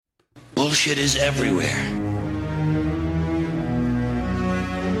Bullshit is everywhere.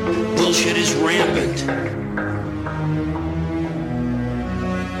 Bullshit is rampant.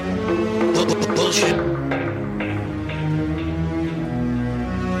 Bullshit.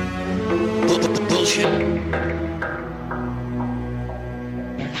 Bullshit.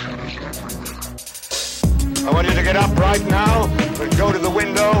 I want you to get up right now and go to the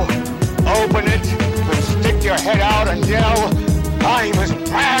window, open it, and stick your head out and yell, "I'm as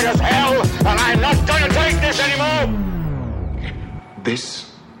mad as hell, and I'm not going to take this anymore!" This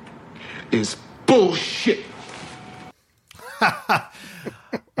is bullshit.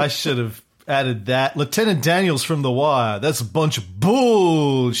 I should have added that. Lieutenant Daniels from The Wire. That's a bunch of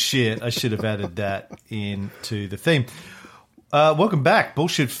bullshit. I should have added that into the theme. Welcome back.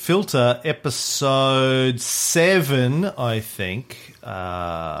 Bullshit Filter, episode 7, I think.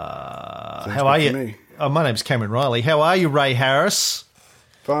 How are you? Oh, my name's Cameron Riley. How are you, Ray Harris?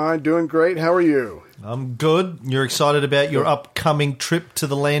 Fine, doing great. How are you? I'm good. You're excited about your upcoming trip to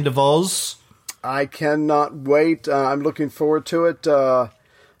the land of I cannot wait. I'm looking forward to it. I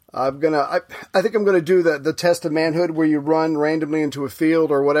think I'm gonna do the test of manhood where you run randomly into a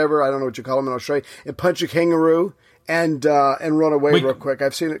field or whatever. I don't know what you call them, and I'll show you. And punch a kangaroo and run away real quick.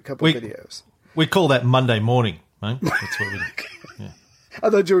 I've seen a couple of videos. We call that Monday morning, right? That's what we do. Yeah. I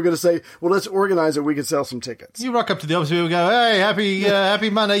thought you were going to say, well, let's organize it. We can sell some tickets. You rock up to the office, people go, hey, happy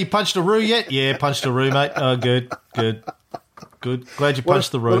Monday. You punched a roo yet? Yeah, punched a roo, mate. Oh, good. Glad you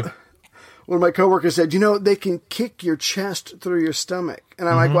punched the roo. One of my coworkers said, they can kick your chest through your stomach. And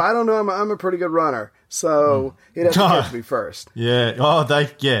I'm like, well, I don't know. I'm a pretty good runner. So he'd have to catch me first. Yeah. Oh,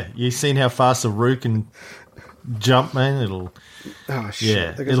 You've seen how fast a roo can jump, man. Oh,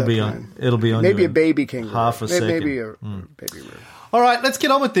 shit. Yeah, it'll be on maybe a baby kangaroo. Half a second. Maybe a baby roo. All right, let's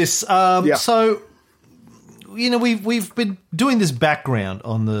get on with this. So, we've been doing this background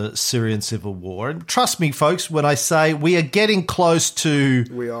on the Syrian Civil War. And trust me, folks, when I say we are getting close to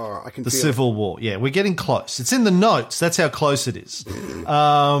I can the feel Civil War. Yeah, we're getting close. It's in the notes. That's how close it is.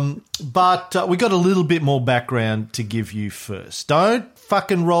 But we got a little bit more background to give you first. Don't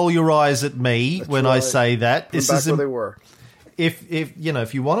fucking roll your eyes at me when I say that. This is where they were. If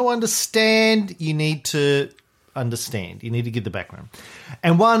you want to understand, you need to understand. You need to get the background.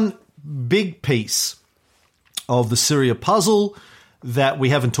 And one big piece of the Syria puzzle that we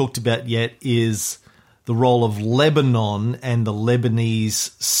haven't talked about yet is the role of Lebanon and the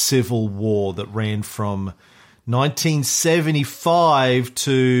Lebanese Civil War that ran from 1975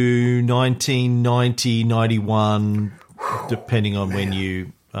 to 1990, 91, depending on when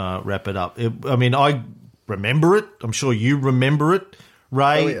you wrap it up. I remember it. I'm sure you remember it,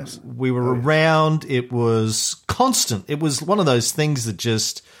 Ray. Oh, yes. We were around. It was constant. It was one of those things that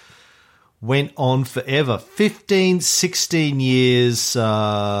just went on forever. 15, 16 years.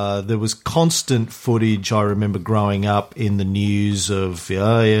 There was constant footage, I remember growing up, in the news of,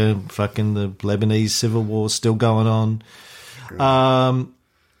 fucking the Lebanese Civil War still going on.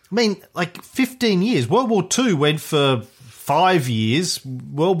 15 years. World War II went for 5 years.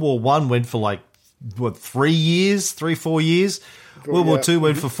 World War I went for 3 years, 3-4 years. World War II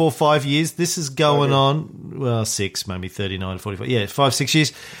went for 4-5 years. This is going on, 6, maybe 39, 45. Yeah, 5-6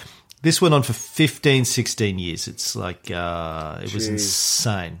 years. This went on for 15, 16 years. It's like, it was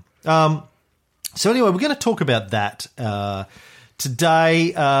insane. So anyway, we're going to talk about that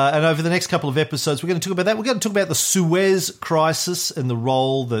today, and over the next couple of episodes, we're going to talk about that. We're going to talk about the Suez Crisis and the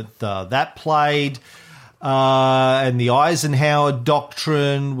role that that played, and the Eisenhower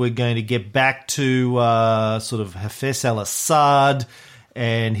Doctrine. We're going to get back to sort of Hafez al-Assad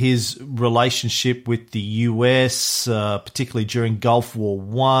and his relationship with the US, particularly during Gulf War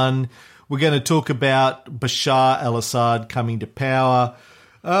I. We're going to talk about Bashar al-Assad coming to power.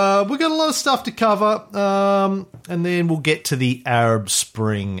 We've got a lot of stuff to cover, and then we'll get to the Arab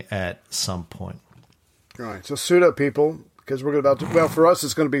Spring at some point. All right, so suit up, people, because we're about to, well, for us,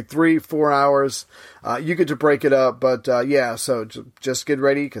 it's going to be 3-4 hours. You get to break it up, but so just get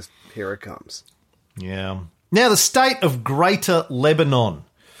ready, because here it comes. Yeah. Now, the state of Greater Lebanon,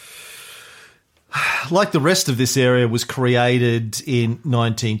 like the rest of this area, was created in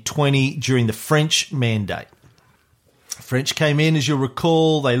 1920 during the French Mandate. French came in, as you'll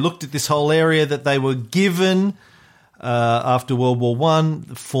recall. They looked at this whole area that they were given after World War I.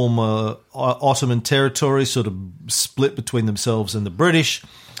 The former Ottoman territory sort of split between themselves and the British.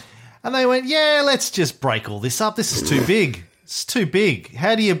 And they went, let's just break all this up. This is too big. It's too big.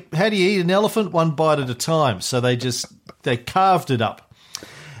 How do you eat an elephant? One bite at a time. So they carved it up.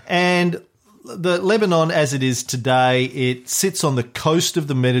 And the Lebanon, as it is today, it sits on the coast of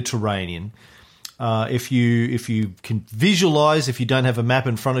the Mediterranean. If you can visualize, if you don't have a map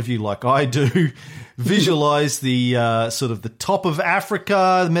in front of you like I do, visualize the sort of the top of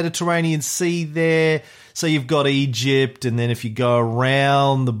Africa, the Mediterranean Sea there. So you've got Egypt, and then if you go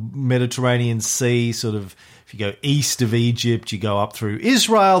around the Mediterranean Sea, sort of if you go east of Egypt, you go up through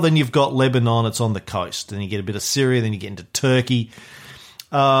Israel, then you've got Lebanon, it's on the coast. Then you get a bit of Syria, then you get into Turkey.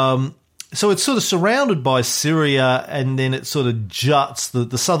 So it's sort of surrounded by Syria, and then it sort of juts,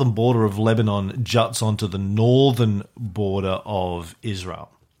 the southern border of Lebanon juts onto the northern border of Israel.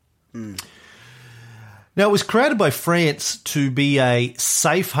 Now, it was created by France to be a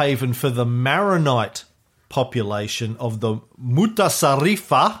safe haven for the Maronite population of the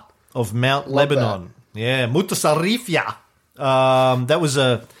Mutasarifa of Mount Lebanon. Yeah, Mutasarifia. That was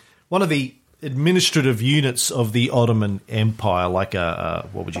one of the administrative units of the Ottoman Empire, like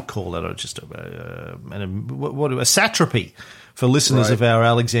what would you call that? Just a satrapy for listeners of our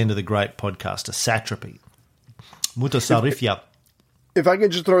Alexander the Great podcast. A satrapy, Mutasarifia. If I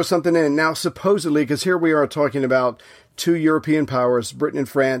could just throw something in now, supposedly, because here we are talking about two European powers, Britain and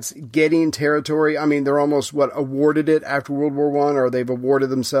France, getting territory. I mean, they're almost, awarded it after World War I, or they've awarded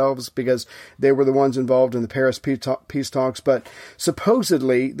themselves because they were the ones involved in the Paris peace talks. But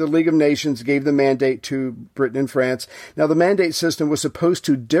supposedly, the League of Nations gave the mandate to Britain and France. Now, the mandate system was supposed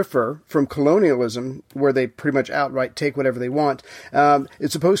to differ from colonialism, where they pretty much outright take whatever they want.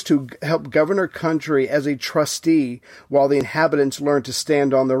 It's supposed to help govern a country as a trustee while the inhabitants learn to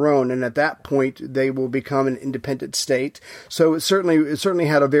stand on their own. And at that point, they will become an independent state. So it certainly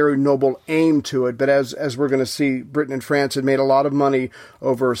had a very noble aim to it. But as we're going to see, Britain and France had made a lot of money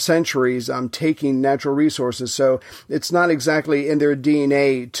over centuries taking natural resources. So it's not exactly in their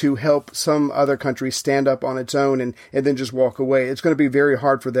DNA to help some other country stand up on its own and then just walk away. It's going to be very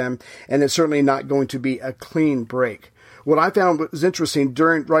hard for them, and it's certainly not going to be a clean break. What I found was interesting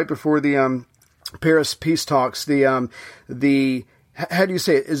right before the Paris peace talks, the how do you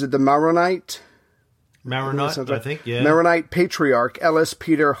say it? Is it the Maronite? Maronite, I think, yeah. Maronite patriarch, Ellis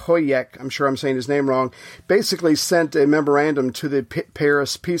Peter Hoyek, I'm sure I'm saying his name wrong, basically sent a memorandum to the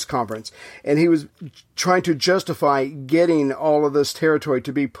Paris Peace Conference, and he was trying to justify getting all of this territory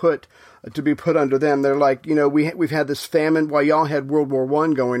to be put under them. They're like, we've had this famine while y'all had World War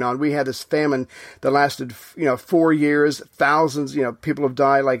I going on. We had this famine that lasted, 4 years. Thousands, people have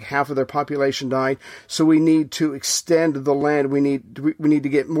died, like half of their population died. So we need to extend the land. We need to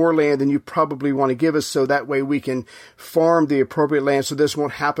get more land than you probably want to give us, so that way we can farm the appropriate land, so this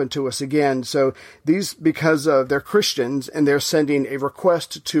won't happen to us again. So these, because they're Christians and they're sending a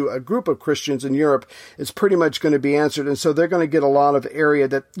request to a group of Christians in Europe, it's pretty much going to be answered. And so they're going to get a lot of area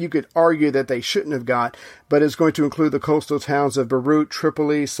that you could argue that they shouldn't have got, but it's going to include the coastal towns of Beirut,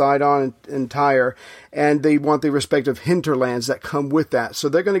 Tripoli, Sidon, and Tyre, and they want the respective hinterlands that come with that. So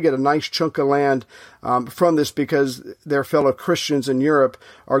they're going to get a nice chunk of land from this, because their fellow Christians in Europe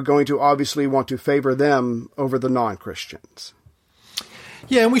are going to obviously want to favor them over the non-Christians.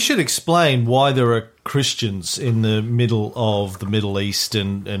 Yeah, and we should explain why there are Christians in the middle of the Middle East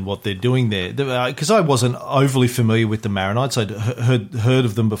and what they're doing there. Because I wasn't overly familiar with the Maronites. I'd heard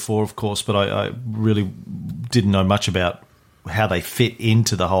of them before, of course, but I really didn't know much about how they fit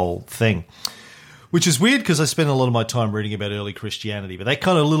into the whole thing. Which is weird, because I spent a lot of my time reading about early Christianity, but they're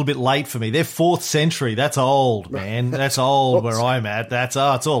kind of a little bit late for me. They're 4th century. That's old, man. That's old where I'm at. It's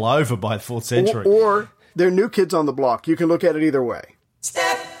all over by the 4th century. Or they're new kids on the block. You can look at it either way.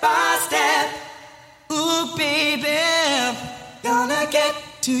 Step by step, ooh baby, gonna get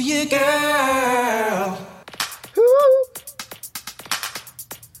to you, girl. Ooh.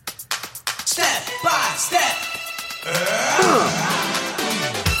 Step by step.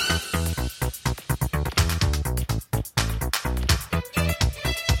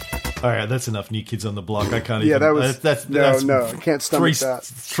 All right, that's enough New Kids on the Block. I can't even. Yeah, that was that's no. I can't stomach that.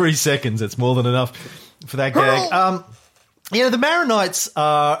 3 seconds. It's more than enough for that gag. The Maronites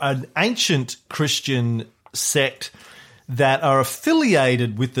are an ancient Christian sect that are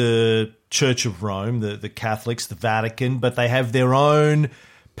affiliated with the Church of Rome, the Catholics, the Vatican, but they have their own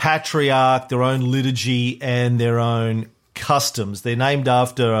patriarch, their own liturgy, and their own customs. They're named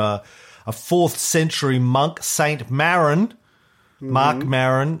after a 4th century monk, Saint Maron, Mark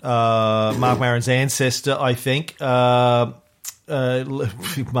Maron, Mark Maron's ancestor, I think.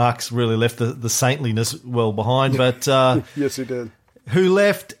 Mark's really left the saintliness well behind, but yes, he did. Who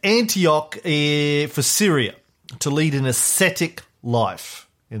left Antioch for Syria to lead an ascetic life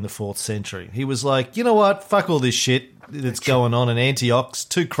in the 4th century. He was like, you know what, fuck all this shit that's going on in Antioch. It's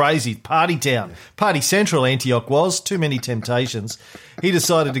too crazy. Party town. Party central Antioch was. Too many temptations. He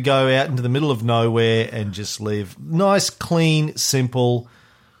decided to go out into the middle of nowhere and just live nice, clean, simple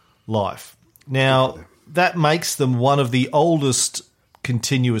life. Now, that makes them one of the oldest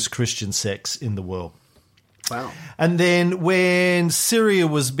continuous Christian sects in the world. Wow. And then when Syria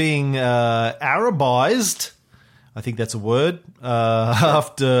was being Arabized, I think that's a word,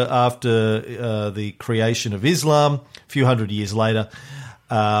 after the creation of Islam, a few hundred years later,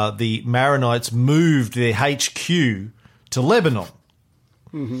 the Maronites moved their HQ to Lebanon.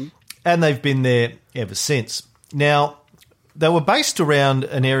 Mm-hmm. And they've been there ever since. Now, they were based around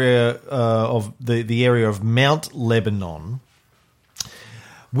an area of the area of Mount Lebanon,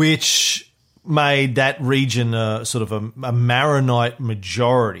 which made that region sort of a Maronite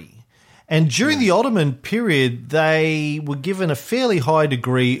majority. And during the Ottoman period, they were given a fairly high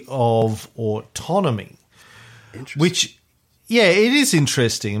degree of autonomy, which, yeah, it is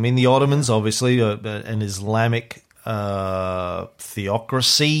interesting. I mean, the Ottomans, obviously, an Islamic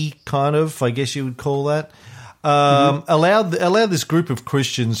theocracy, kind of, I guess you would call that, allowed this group of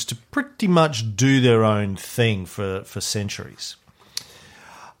Christians to pretty much do their own thing for centuries.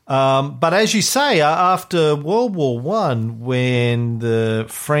 But as you say, after World War I, when the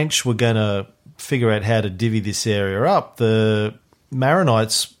French were going to figure out how to divvy this area up, the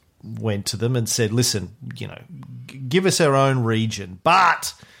Maronites went to them and said, listen, give us our own region,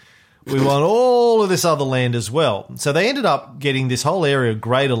 but we want all of this other land as well. So they ended up getting this whole area of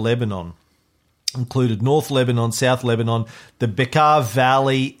Greater Lebanon, included North Lebanon, South Lebanon, the Bekaa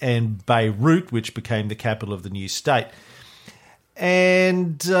Valley, and Beirut, which became the capital of the new state.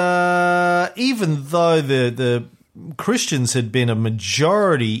 And even though the Christians had been a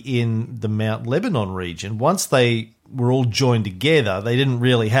majority in the Mount Lebanon region, once they were all joined together, they didn't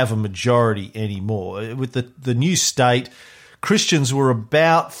really have a majority anymore. With the new state, Christians were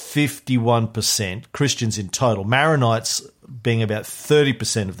about 51%, Christians in total, Maronites being about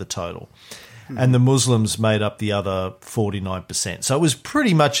 30% of the total, and the Muslims made up the other 49%. So it was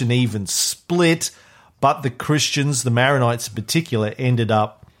pretty much an even split. But the Christians, the Maronites in particular, ended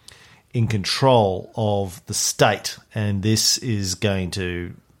up in control of the state. And this is going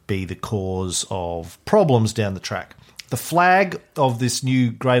to be the cause of problems down the track. The flag of this new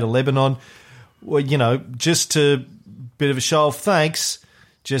Greater Lebanon, well, just a bit of a show of thanks,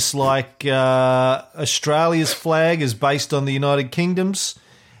 just like Australia's flag is based on the United Kingdom's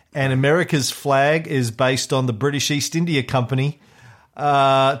and America's flag is based on the British East India Company,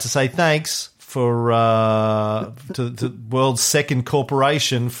 to say thanks for to the world's second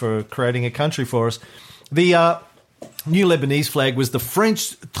corporation for creating a country for us. The new Lebanese flag was the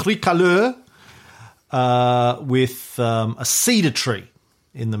French tricolore with a cedar tree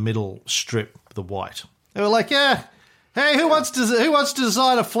in the middle strip, the white. They were like, yeah, hey, who wants to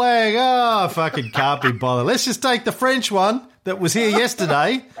design a flag? Oh, fucking can't be bothered. Let's just take the French one that was here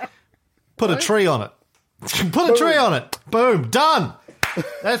yesterday, put a tree on it. Put a tree on it. Boom, done.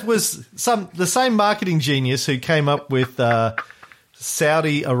 That was the same marketing genius who came up with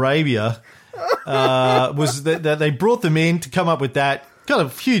Saudi Arabia. Was that they brought them in to come up with that? Got a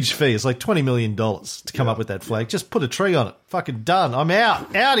huge fee. It's like $20 million to come up with that flag. Just put a tree on it. Fucking done. I'm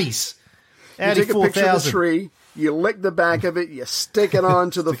out. Outies. You take a picture of the tree. You lick the back of it. You stick it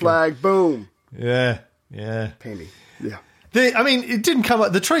onto the flag. Boom. Yeah. Penny. Yeah. It didn't come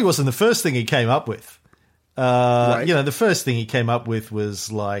up. The tree wasn't the first thing he came up with. Right. The first thing he came up with was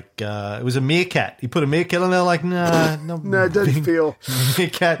like it was a meerkat. He put a meerkat on there, like no, it doesn't feel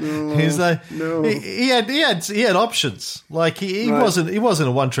meerkat. He's like, no. He had options. Like he wasn't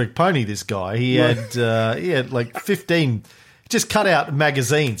a one trick pony. This guy, he had like 15. Just cut out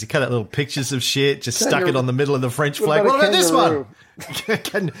magazines. He cut out little pictures of shit. Just stuck it on the middle of the French flag. What about this one?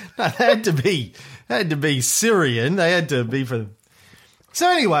 They had to be Syrian. They had to be for. So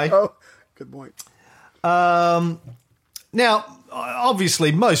anyway. Oh, good point. Now,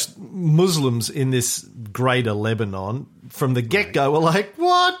 obviously, most Muslims in this Greater Lebanon from the get-go were like,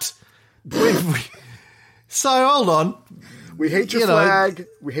 what? So, hold on. We hate your flag.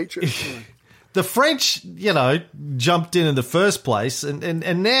 We hate your flag. The French, jumped in the first place,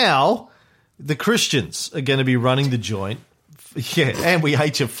 and now the Christians are going to be running the joint. Yeah, and we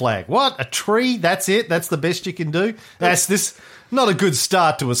hate your flag. What? A tree? That's it? That's the best you can do? Not a good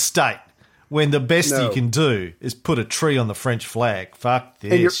start to a state. When the best you can do is put a tree on the French flag. Fuck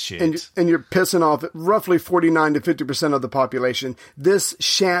this shit. And you're pissing off roughly 49 to 50% of the population. This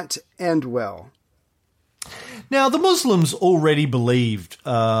shan't end well. Now, the Muslims already believed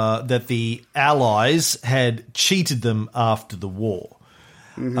that the Allies had cheated them after the war.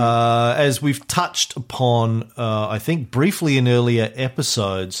 Mm-hmm. As we've touched upon, I think, briefly in earlier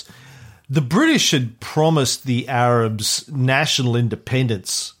episodes, the British had promised the Arabs national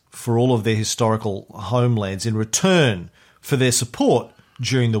independence for all of their historical homelands in return for their support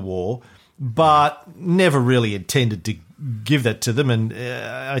during the war. but never really intended to give that to them. And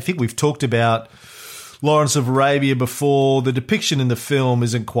I think we've talked about Lawrence of Arabia before. The depiction in the film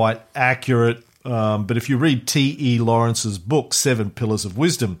isn't quite accurate, but if you read T.E. Lawrence's book, Seven Pillars of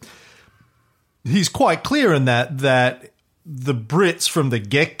Wisdom, he's quite clear in that the Brits from the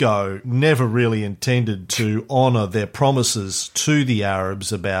get-go never really intended to honour their promises to the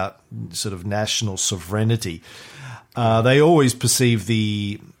Arabs about sort of national sovereignty. They always perceived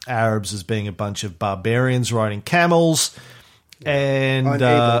the Arabs as being a bunch of barbarians riding camels, and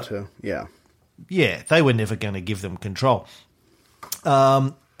unable to, yeah, they were never going to give them control.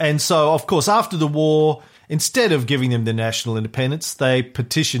 And so, of course, after the war, instead of giving them the national independence, they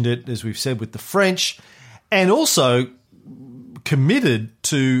petitioned it, as we've said, with the French, and also committed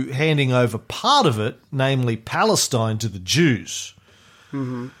to handing over part of it, namely Palestine, to the Jews.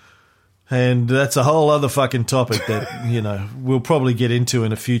 Mm-hmm. And that's a whole other fucking topic that, we'll probably get into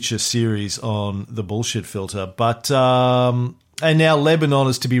in a future series on the bullshit filter. But, and now Lebanon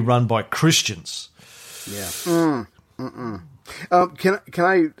is to be run by Christians. Yeah. Can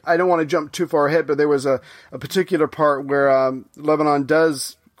I don't want to jump too far ahead, but there was a particular part where Lebanon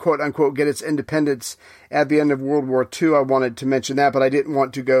does, quote unquote, get its independence at the end of World War II. I wanted to mention that, but I didn't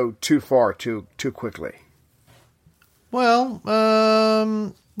want to go too far too quickly. Well,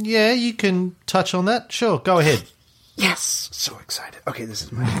 yeah, you can touch on that. Sure, go ahead. Yes, so excited. Okay, this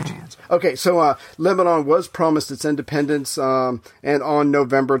is my chance. Okay, so Lebanon was promised its independence, and on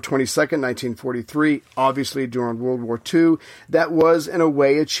November 22nd, 1943, obviously during World War II, that was in a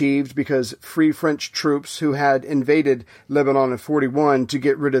way achieved because Free French troops who had invaded Lebanon in 41 to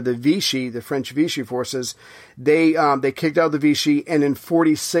get rid of the Vichy, the French Vichy forces, they kicked out the Vichy, and in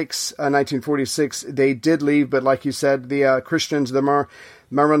 1946, they did leave, but like you said, the Christians, the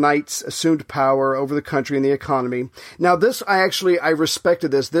Maronites assumed power over the country and the economy. Now, this, I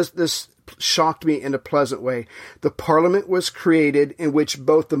respected this. This shocked me in a pleasant way. The parliament was created in which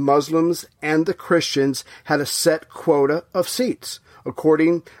both the Muslims and the Christians had a set quota of seats.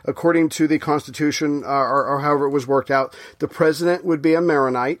 According to the Constitution, or however it was worked out, the president would be a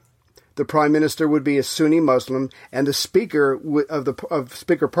Maronite, the prime minister would be a Sunni Muslim, and the speaker of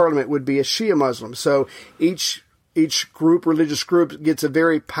Speaker Parliament would be a Shia Muslim. So each religious group gets a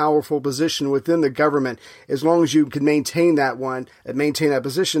very powerful position within the government. As long as you can maintain that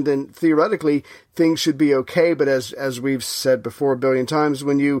position, then theoretically things should be okay. But as we've said before a billion times,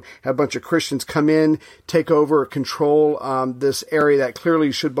 when you have a bunch of Christians come in, take over, control this area that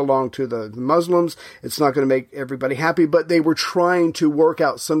clearly should belong to the Muslims, it's not going to make everybody happy. But they were trying to work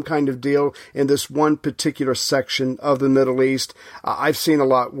out some kind of deal in this one particular section of the Middle East. I've seen a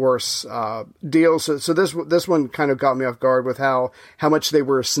lot worse deals. So this one kind of got me off guard with how much they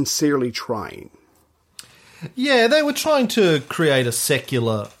were sincerely trying. Yeah, they were trying to create a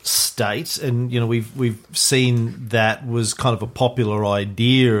secular state, and we've seen that was kind of a popular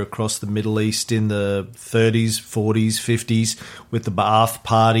idea across the Middle East in the 30s, 40s, 50s, with the Ba'ath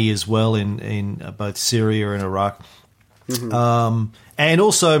Party as well in both Syria and Iraq, and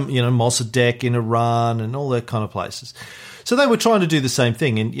also Mossadegh in Iran and all that kind of places. So they were trying to do the same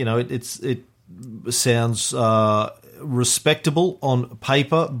thing, and it sounds respectable on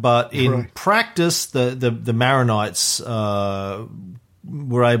paper, but in practice, the Maronites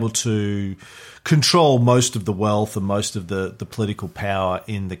were able to control most of the wealth and most of the political power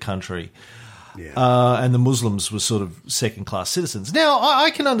in the country. Yeah. And the Muslims were sort of second-class citizens. Now,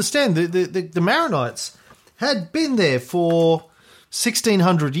 I can understand the Maronites had been there for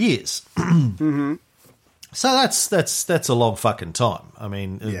 1,600 years. Mm-hmm. So that's a long fucking time. I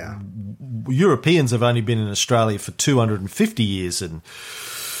mean, Europeans have only been in Australia for 250 years, and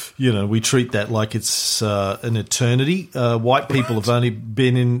we treat that like it's an eternity. White people have only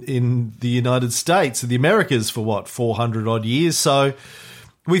been in the United States and the Americas for 400 odd years. So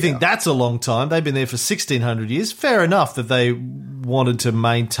we think that's a long time. They've been there for 1,600 years. Fair enough that they wanted to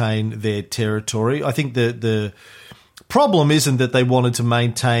maintain their territory. I think the problem isn't that they wanted to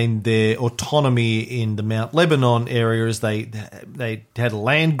maintain their autonomy in the Mount Lebanon area, as they had a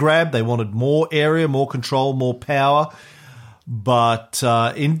land grab. They wanted more area, more control, more power. But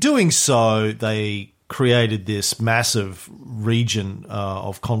in doing so, they created this massive region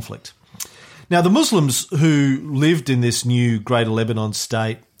of conflict. Now, the Muslims who lived in this new Greater Lebanon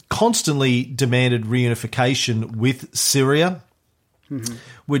state constantly demanded reunification with Syria,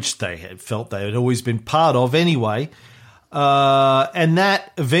 which they had felt they had always been part of anyway. And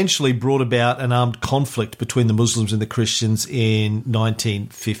that eventually brought about an armed conflict between the Muslims and the Christians in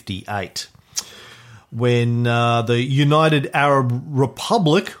 1958, when the United Arab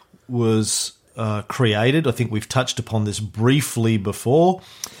Republic was created. I think we've touched upon this briefly before.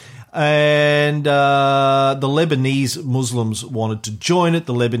 And the Lebanese Muslims wanted to join it.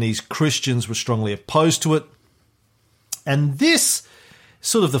 The Lebanese Christians were strongly opposed to it. And this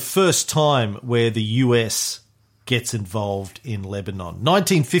sort of the first time where the US gets involved in Lebanon.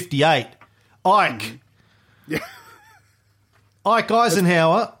 1958, Ike. Yeah. Ike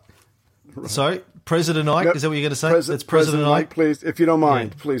Eisenhower. Sorry, President Ike. Nope. Is that what you're going to say? That's President Ike, please, if you don't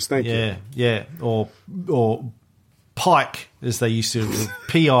mind. Yeah. Please, thank you. Yeah. Or Pike, as they used to,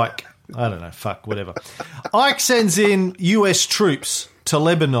 P-Ike. I don't know, fuck, whatever. Ike sends in US troops to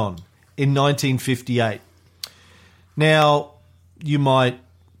Lebanon in 1958. Now, you might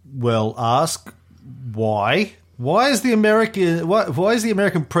well ask, why? Why is the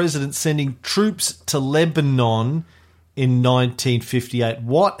American president sending troops to Lebanon in 1958?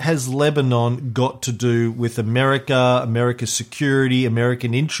 What has Lebanon got to do with America, America's security,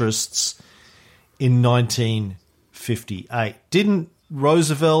 American interests in 1958? Didn't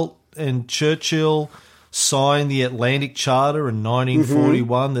Roosevelt and Churchill sign the Atlantic Charter in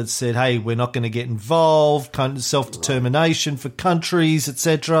 1941 that said, hey, we're not going to get involved, self-determination for countries,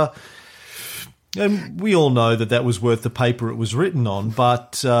 etc.? And we all know that was worth the paper it was written on,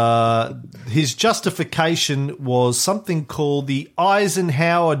 but his justification was something called the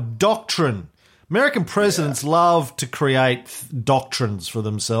Eisenhower Doctrine. American presidents love to create doctrines for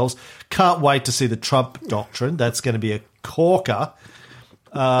themselves. Can't wait to see the Trump doctrine. That's going to be a corker.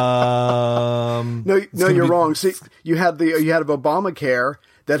 No, you're wrong. See, you had Obamacare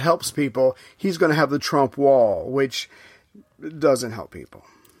that helps people. He's going to have the Trump wall, which doesn't help people.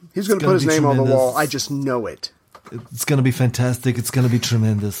 He's going to put his name on the wall. I just know it. It's going to be fantastic. It's going to be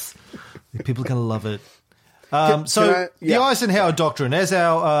tremendous. People are going to love it. The Eisenhower Doctrine, as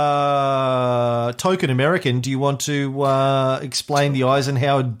our token American, do you want to explain the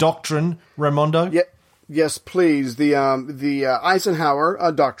Eisenhower Doctrine, Raimondo? Yeah. Yes, please. The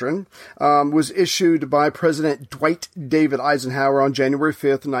Eisenhower Doctrine was issued by President Dwight David Eisenhower on January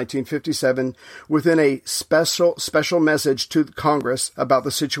 5th, 1957, within a special message to Congress about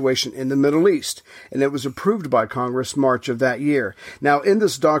the situation in the Middle East, and it was approved by Congress March of that year. Now, in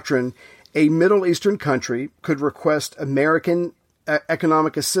this doctrine, a Middle Eastern country could request American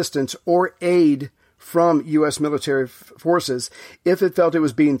economic assistance or aid from U.S. military forces if it felt it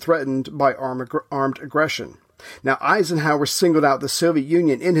was being threatened by armed aggression. Now, Eisenhower singled out the Soviet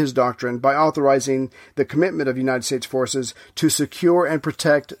Union in his doctrine by authorizing the commitment of United States forces to secure and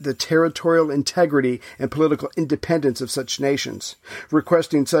protect the territorial integrity and political independence of such nations,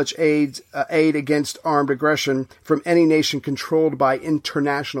 requesting such aid against armed aggression from any nation controlled by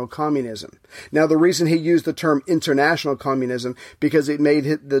international communism. Now, the reason he used the term international communism, because it made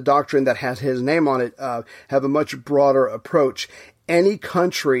the doctrine that has his name on it have a much broader approach. Any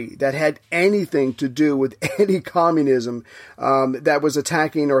country that had anything to do with any communism that was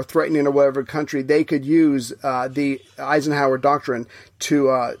attacking or threatening or whatever country, they could use the Eisenhower Doctrine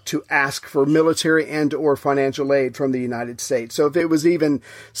to ask for military and or financial aid from the United States. So if it was even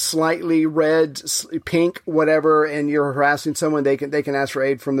slightly red, pink, whatever, and you're harassing someone, they can ask for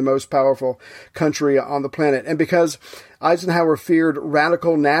aid from the most powerful country on the planet. And because Eisenhower feared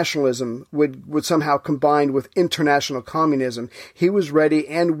radical nationalism would somehow combine with international communism, he was ready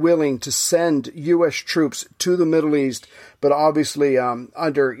and willing to send U.S. troops to the Middle East, but obviously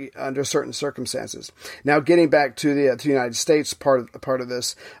under certain circumstances. Now, getting back to the United States part of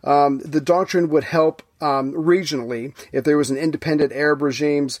this, the doctrine would help regionally if there was an independent Arab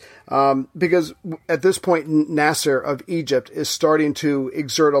regimes, because at this point Nasser of Egypt is starting to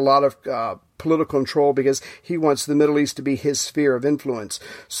exert a lot of political control because he wants the Middle East to be his sphere of influence.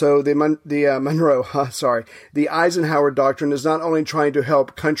 So the Eisenhower Doctrine is not only trying to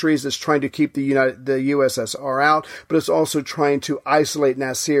help countries, it's trying to keep the USSR out, but it's also trying to isolate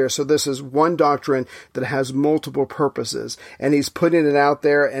Nasser. So this is one doctrine that has multiple purposes, and he's putting it out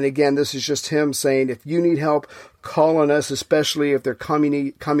there. And again, this is just him saying, if you need help, call on us, especially if they're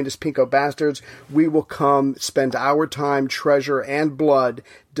communist pinko bastards. We will come spend our time, treasure, and blood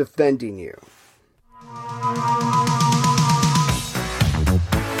defending you.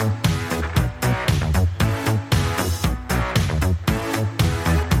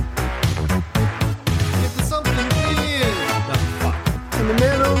 In the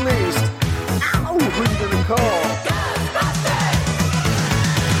Middle East. Ow! Who are you going to call?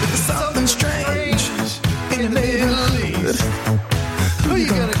 Something strange in the Middle East. Who are you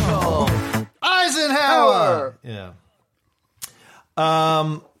going to call? Eisenhower! Yeah.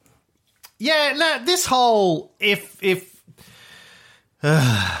 This whole the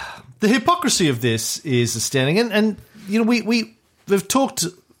hypocrisy of this is astounding, and you know we've talked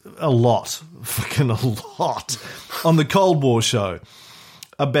a lot, fucking a lot, on the Cold War show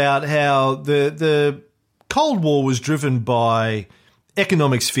about how the Cold War was driven by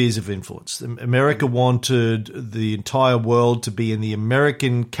economic spheres of influence. America wanted the entire world to be in the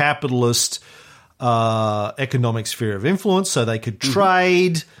American capitalist economic sphere of influence so they could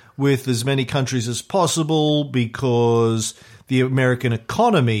trade with as many countries as possible because the American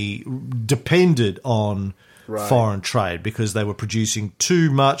economy depended on foreign trade because they were producing too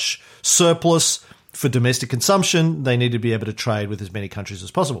much surplus for domestic consumption. They needed to be able to trade with as many countries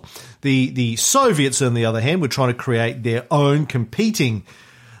as possible. The Soviets, on the other hand, were trying to create their own competing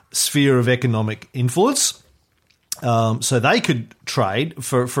sphere of economic influence, so they could trade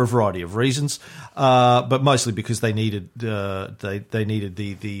for a variety of reasons, but mostly because they needed they needed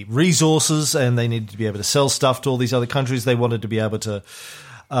the resources and they needed to be able to sell stuff to all these other countries. They wanted to be able to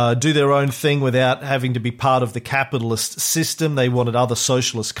do their own thing without having to be part of the capitalist system. They wanted other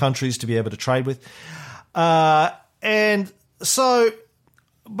socialist countries to be able to trade with. And so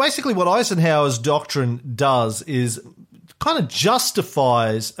basically what Eisenhower's doctrine does is kind of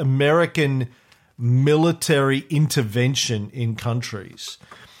justifies American military intervention in countries.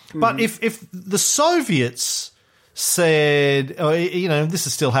 But if the Soviets said, this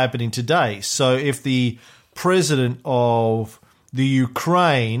is still happening today. So if the president of the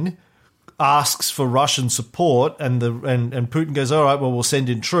Ukraine asks for Russian support and Putin goes, all right, well, we'll send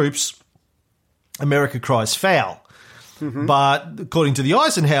in troops, America cries foul. But according to the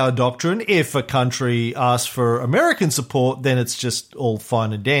Eisenhower doctrine, if a country asks for American support, then it's just all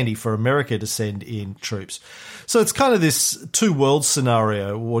fine and dandy for America to send in troops. So it's kind of this two-world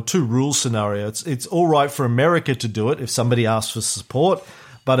scenario or two-rule scenario. It's all right for America to do it if somebody asks for support,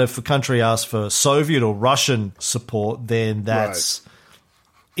 but if a country asks for Soviet or Russian support, then that's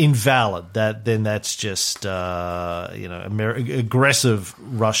invalid. Then that's just aggressive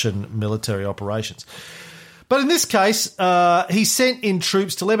Russian military operations. But in this case, he sent in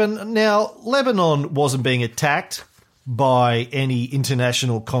troops to Lebanon. Now, Lebanon wasn't being attacked by any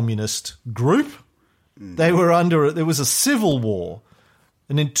international communist group. They were there was a civil war,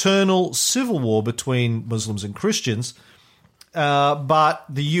 an internal civil war between Muslims and Christians. But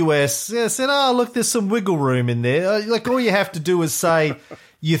the US said, oh, look, there's some wiggle room in there. Like, all you have to do is say,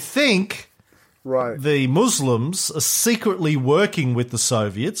 you think the Muslims are secretly working with the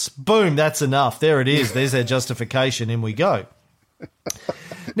Soviets. Boom, that's enough. There it is. There's their justification. In we go.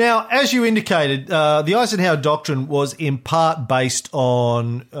 Now, as you indicated, the Eisenhower doctrine was in part based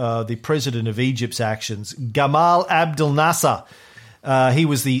on the president of Egypt's actions, Gamal Abdel Nasser. He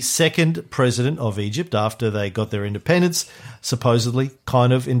was the second president of Egypt after they got their independence, supposedly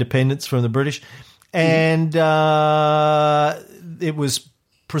kind of independence from the British. And it was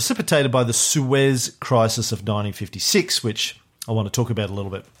precipitated by the Suez Crisis of 1956, which I want to talk about a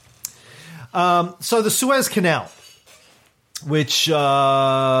little bit. So the Suez Canal, which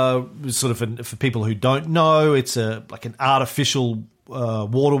was sort of, for people who don't know, it's like an artificial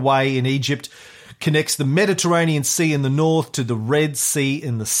waterway in Egypt, connects the Mediterranean Sea in the north to the Red Sea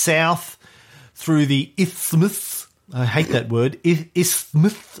in the south through the isthmus. I hate that word.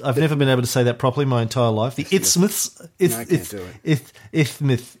 Isthmus. I've never been able to say that properly my entire life. The isthmus. I can't do it.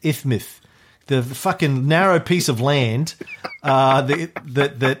 Isthmus. The fucking narrow piece of land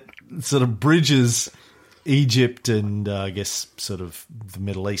that sort of bridges Egypt and I guess sort of the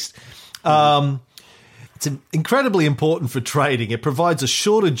Middle East. It's incredibly important for trading. It provides a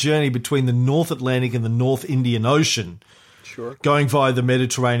shorter journey between the North Atlantic and the North Indian Ocean. Sure. Going via the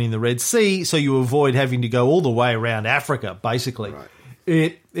Mediterranean, the Red Sea, so you avoid having to go all the way around Africa, basically.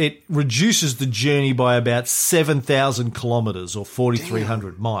 Right. It reduces the journey by about 7,000 kilometres or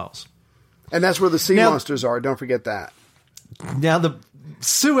 4,300 miles. And that's where the sea monsters are. Don't forget that. Now, the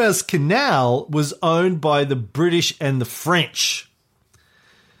Suez Canal was owned by the British and the French.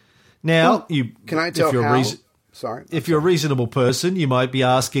 Now, can I tell how? Sorry. If you're a reasonable person, you might be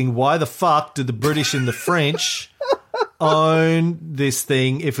asking, why the fuck did the British and the French own this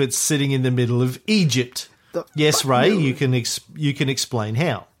thing if it's sitting in the middle of Egypt? Yes, Ray, you can explain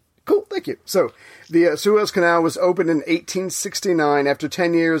how. Cool, thank you. So the Suez Canal was opened in 1869 after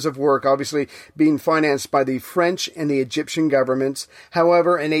 10 years of work, obviously being financed by the French and the Egyptian governments.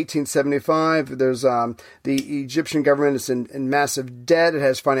 However, in 1875, there's the Egyptian government is in massive debt. It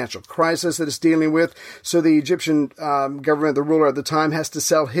has financial crisis that it's dealing with. So the Egyptian government, the ruler at the time, has to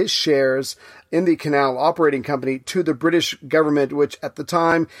sell his shares in the canal operating company to the British government, which at the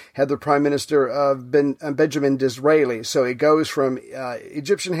time had the Prime Minister of Benjamin Disraeli. So it goes from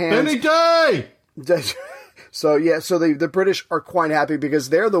Egyptian hands. Benny Day! So the British are quite happy because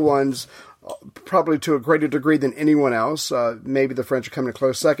they're the ones probably to a greater degree than anyone else. Maybe the French are coming a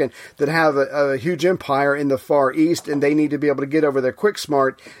close second, that have a huge empire in the Far East, and they need to be able to get over there quick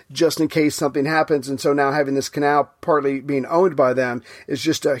smart just in case something happens. And so now having this canal partly being owned by them is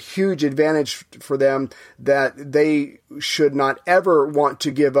just a huge advantage for them that they should not ever want to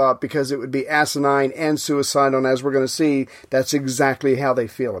give up, because it would be asinine and suicidal. And as we're going to see, that's exactly how they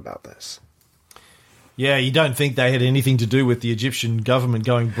feel about this. Yeah, you don't think they had anything to do with the Egyptian government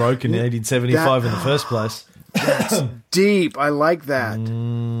going broke in 1875 in the first place. That's deep. I like that.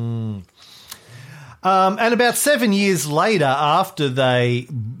 And about 7 years later, after they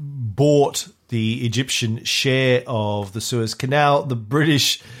bought the Egyptian share of the Suez Canal, the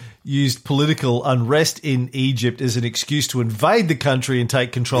British used political unrest in Egypt as an excuse to invade the country and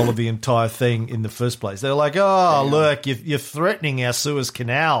take control of the entire thing in the first place. They're like, oh, look, you're threatening our Suez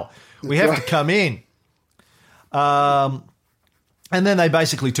Canal. We have to come in. And then they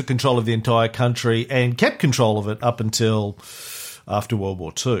basically took control of the entire country and kept control of it up until after World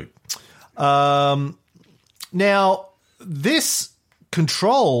War II. Now, this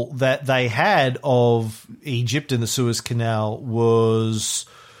control that they had of Egypt and the Suez Canal was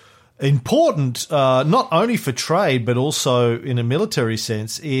important, not only for trade, but also in a military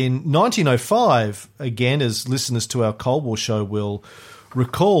sense. In 1905, again, as listeners to our Cold War show will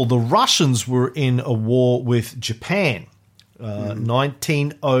recall, the Russians were in a war with Japan.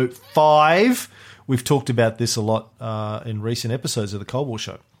 1905. We've talked about this a lot in recent episodes of the Cold War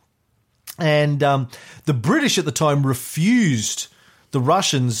show. And the British at the time refused the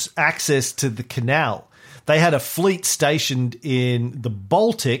Russians access to the canal. They had a fleet stationed in the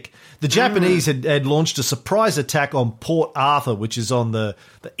Baltic. The Japanese had launched a surprise attack on Port Arthur, which is on the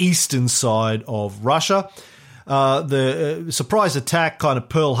eastern side of Russia. The surprise attack, kind of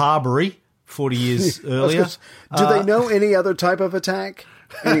Pearl Harbor-y, 40 years earlier. Do they know any other type of attack?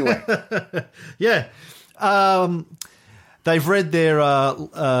 Anyway. Yeah. They've read their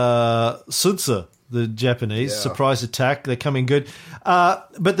Sun Tzu, the Japanese, surprise attack. They're coming good.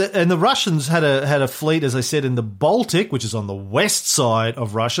 But the Russians had a fleet, as I said, in the Baltic, which is on the west side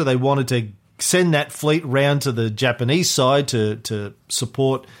of Russia. They wanted to send that fleet round to the Japanese side to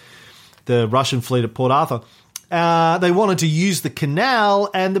support the Russian fleet at Port Arthur. They wanted to use the canal,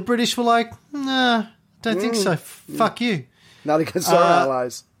 and the British were like, nah, don't think so. Fuck you. Not against our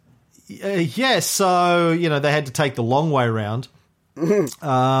allies. Yes, so, they had to take the long way round.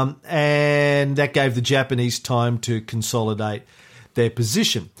 And that gave the Japanese time to consolidate their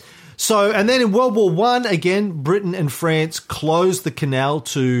position. So, and then in World War I, again, Britain and France closed the canal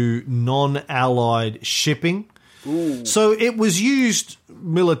to non-allied shipping. Ooh. So it was used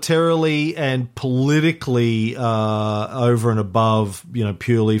militarily and politically over and above,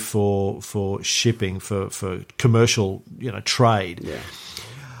 purely for shipping, for commercial, trade. Yeah.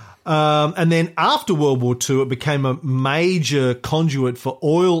 And then after World War II, it became a major conduit for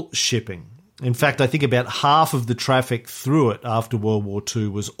oil shipping. In fact, I think about half of the traffic through it after World War II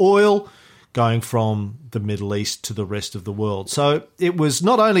was oil, going from the Middle East to the rest of the world. So it was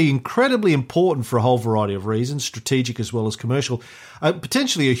not only incredibly important for a whole variety of reasons, strategic as well as commercial,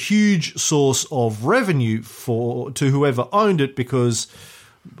 potentially a huge source of revenue to whoever owned it, because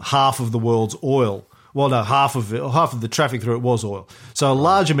half of the world's oil, well, no, half of the traffic through it was oil. So a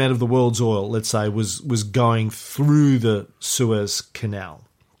large amount of the world's oil, let's say, was going through the Suez Canal.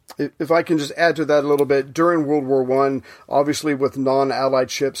 If I can just add to that a little bit, during World War I, obviously with non-Allied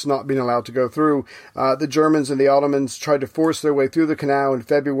ships not being allowed to go through, the Germans and the Ottomans tried to force their way through the canal in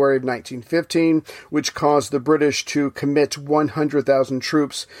February of 1915, which caused the British to commit 100,000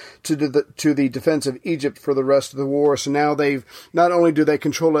 troops to the defense of Egypt for the rest of the war. So now not only do they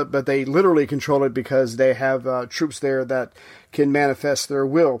control it, but they literally control it, because they have troops there that can manifest their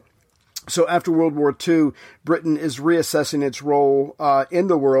will. So after World War II, Britain is reassessing its role in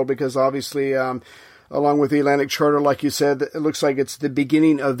the world, because obviously, along with the Atlantic Charter, like you said, it looks like it's the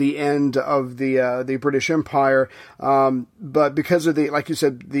beginning of the end of the British Empire. But because of like you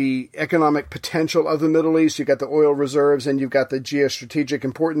said, the economic potential of the Middle East, you've got the oil reserves and you've got the geostrategic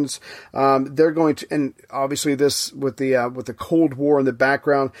importance. They're going to, and obviously this with the Cold War in the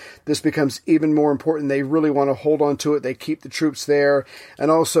background, this becomes even more important. They really want to hold on to it. They keep the troops there, and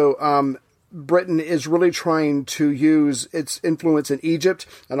also, Britain is really trying to use its influence in Egypt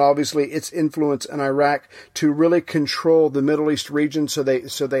and obviously its influence in Iraq to really control the Middle East region. So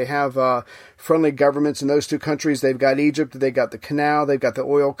they have friendly governments in those two countries. They've got Egypt, they've got the canal, they've got the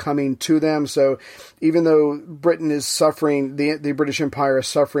oil coming to them. So even though Britain is suffering, the British Empire is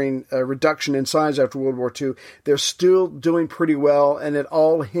suffering a reduction in size after World War II, they're still doing pretty well, and it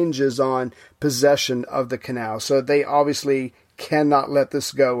all hinges on possession of the canal. So they obviously cannot let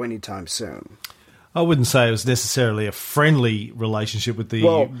this go anytime soon. I wouldn't say it was necessarily a friendly relationship with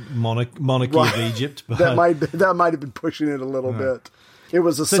the monarchy of Egypt. But that might have been pushing it a little bit. It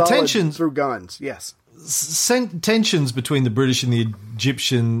was a solid through guns, yes. Tensions between the British and the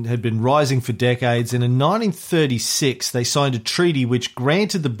Egyptian had been rising for decades, and in 1936 they signed a treaty which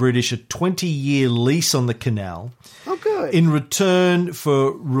granted the British a 20-year lease on the canal. Oh, good. In return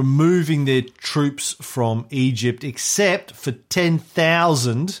for removing their troops from Egypt, except for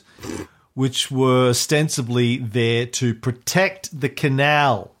 10,000, which were ostensibly there to protect the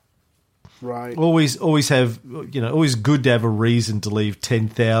canal. Right. Always good to have a reason to leave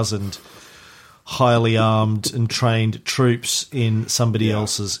 10,000 highly armed and trained troops in somebody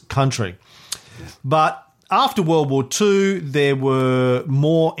else's country. But after World War II, there were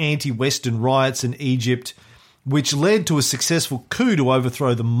more anti-Western riots in Egypt, which led to a successful coup to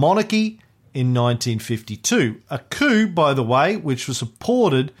overthrow the monarchy in 1952. A coup, by the way, which was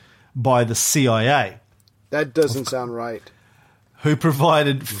supported by the CIA. That doesn't sound right. Who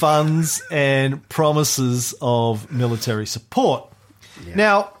provided funds and promises of military support. Yeah.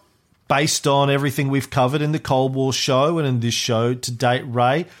 Now, based on everything we've covered in the Cold War show and in this show to date,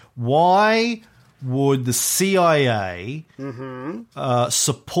 Ray, why would the CIA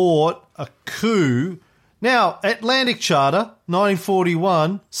support a coup? Now, Atlantic Charter,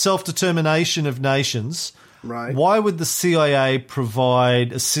 1941, self-determination of nations. Right. Why would the CIA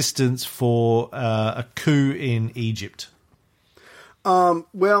provide assistance for a coup in Egypt?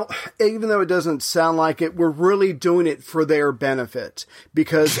 Well, even though it doesn't sound like it, we're really doing it for their benefit.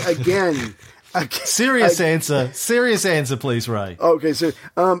 Because, again... Serious answer, please, Ray. Okay, so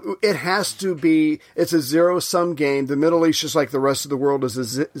it has to be, it's a zero-sum game. The Middle East, just like the rest of the world, is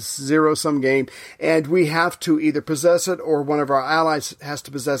a zero-sum game. And we have to either possess it or one of our allies has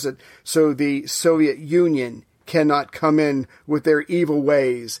to possess it so the Soviet Union cannot come in with their evil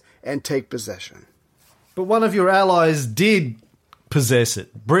ways and take possession. But one of your allies did possess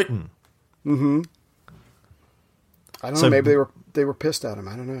it, Britain. Mm-hmm. I don't know, maybe they were pissed at him,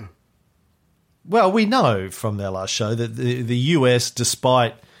 I don't know. Well, we know from their last show that the US,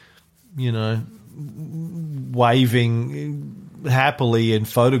 despite, waving happily in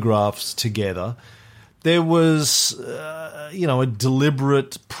photographs together, there was, a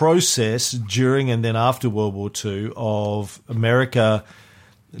deliberate process during and then after World War II of America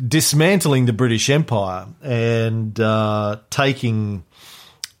dismantling the British Empire and taking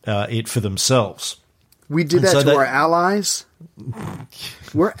it for themselves. We did that to our allies?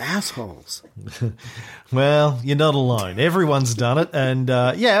 We're assholes. Well, you're not alone. Everyone's done it, and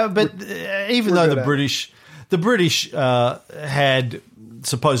even though the British had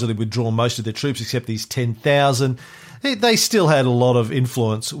supposedly withdrawn most of their troops except these 10,000, they still had a lot of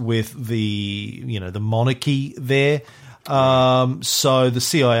influence with the monarchy there. So the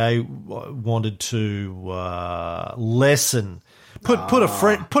CIA wanted to lessen. Put a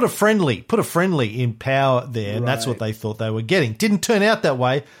friendly in power there, and that's what they thought they were getting. Didn't turn out that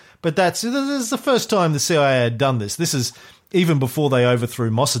way, but this is the first time the CIA had done this. This is even before they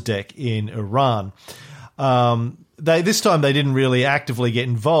overthrew Mossadegh in Iran. This time they didn't really actively get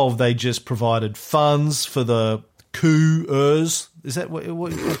involved. They just provided funds for the coups. Is that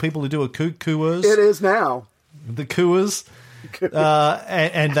what people who do a coup? Coups? It is now. The coups.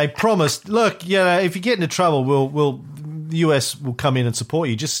 And they promised, look, if you get into trouble, the US will come in and support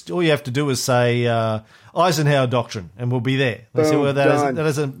you. Just all you have to do is say Eisenhower Doctrine, and we'll be there. They say, well, that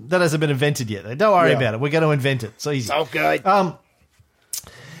hasn't been invented yet. Don't worry about it. We're going to invent it. It's easy. So good.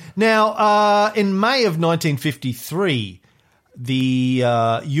 Now, in May of 1953,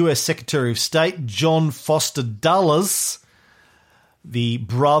 the US Secretary of State, John Foster Dulles, the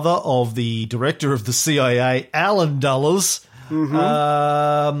brother of the director of the CIA, Alan Dulles,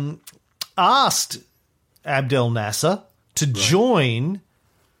 asked Abdel Nasser to join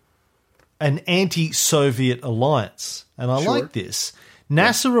an anti-Soviet alliance. And I like this.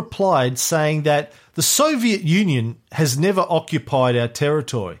 Nasser replied saying that the Soviet Union has never occupied our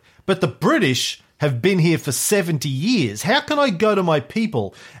territory, but the British have been here for 70 years. How can I go to my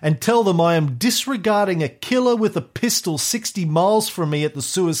people and tell them I am disregarding a killer with a pistol 60 miles from me at the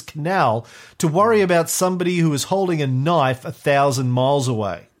Suez Canal to worry about somebody who is holding a knife 1,000 miles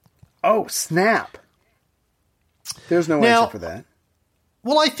away? Oh, snap. There's no answer for that.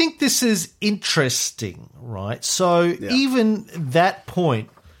 Well, I think this is interesting, right? So even that point,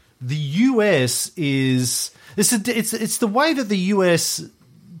 the US is it's the way that the US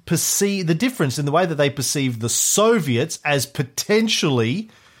perceive the difference in the way that they perceive the Soviets as potentially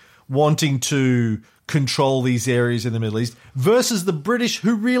wanting to control these areas in the Middle East versus the British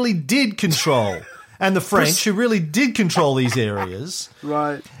who really did control and the French, who really did control these areas.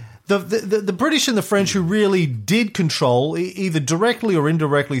 Right. The British and the French, who really did control, either directly or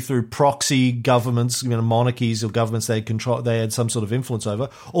indirectly through proxy governments, monarchies or governments they had some sort of influence over,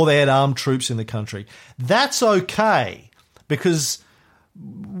 or they had armed troops in the country. That's okay, because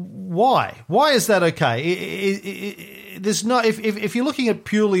why? Why is that okay? There's no if you're looking at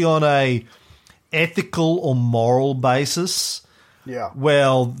purely on a ethical or moral basis. Yeah.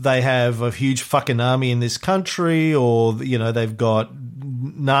 Well, they have a huge fucking army in this country, or they've got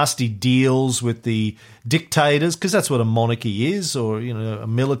nasty deals with the dictators, because that's what a monarchy is, or a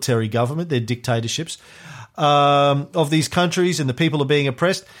military government. They're dictatorships of these countries, and the people are being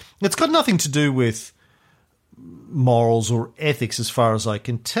oppressed. It's got nothing to do with morals or ethics, as far as I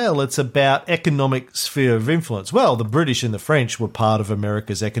can tell. It's about economic sphere of influence. Well, the British and the French were part of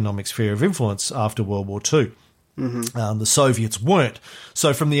America's economic sphere of influence after World War II. Mm-hmm. The Soviets weren't.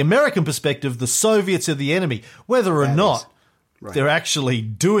 So from the American perspective, the Soviets are the enemy. Whether or not they're actually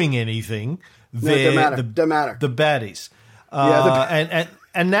doing anything, they're the baddies.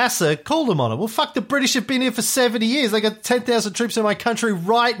 And NASA called them on it. Well, fuck, the British have been here for 70 years. They got 10,000 troops in my country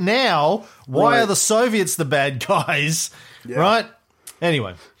right now. Why are the Soviets the bad guys? Yeah. Right?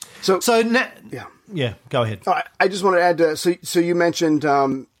 Anyway. So go ahead. I just want to add to, so you mentioned,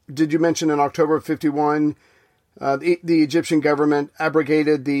 did you mention in October of 51, the Egyptian government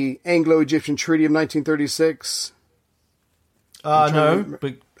abrogated the Anglo-Egyptian Treaty of 1936? No,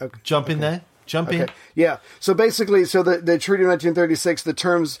 but jump in there. Jump in. Yeah. So basically, the Treaty of 1936, the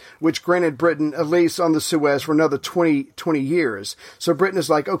terms which granted Britain a lease on the Suez for another 20 years. So Britain is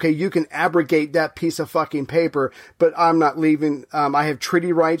like, okay, you can abrogate that piece of fucking paper, but I'm not leaving. I have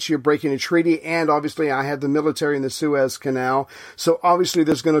treaty rights. You're breaking a treaty. And obviously I have the military in the Suez Canal. So obviously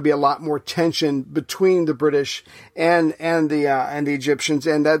there's going to be a lot more tension between the British and the Egyptians.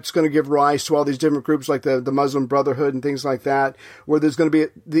 And that's going to give rise to all these different groups like the Muslim Brotherhood and things like that, where there's going to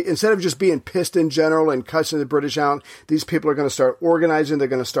be instead of just being pissed in general and cussing the British out, these people are going to start organizing, they're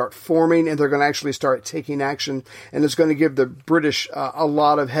going to start forming, and they're going to actually start taking action, and it's going to give the British a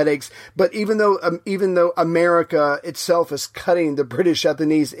lot of headaches. But even though America itself is cutting the British at the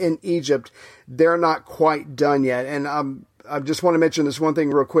knees in Egypt, they're not quite done yet. And I just want to mention this one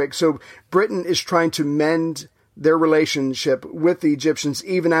thing real quick. So Britain is trying to mend their relationship with the Egyptians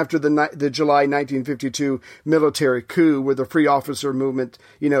even after the July 1952 military coup with the Free Officer movement.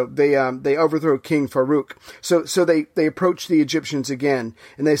 They overthrow King Farouk. So they approach the Egyptians again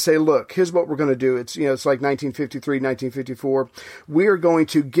and they say, look, here's what we're going to do. It's like 1953, 1954. We are going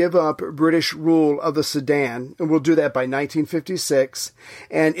to give up British rule of the Sudan, and we'll do that by 1956.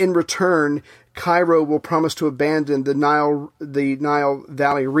 And in return, Cairo will promise to abandon the Nile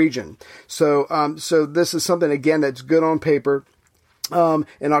Valley region. So this is something, again, that's good on paper.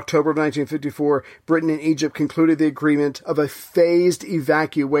 In October of 1954, Britain and Egypt concluded the agreement of a phased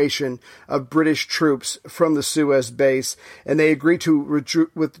evacuation of British troops from the Suez base, and they agreed to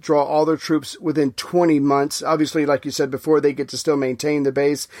withdraw all their troops within 20 months. Obviously, like you said before, they get to still maintain the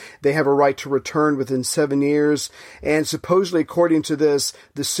base. They have a right to return within 7 years, and supposedly, according to this,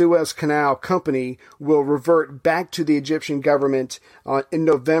 the Suez Canal Company will revert back to the Egyptian government in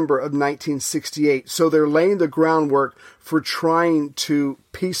November of 1968. So they're laying the groundwork for trying to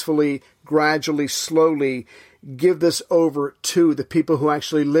peacefully, gradually, slowly give this over to the people who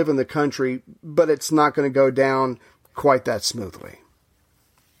actually live in the country, but it's not going to go down quite that smoothly.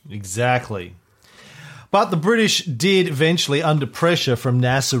 Exactly. But the British did eventually, under pressure from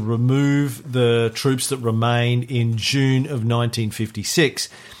Nasser, remove the troops that remained in June of 1956.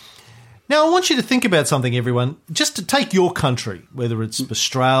 Now, I want you to think about something, everyone. Just to take your country, whether it's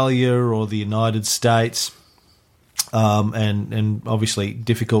Australia or the United States, and obviously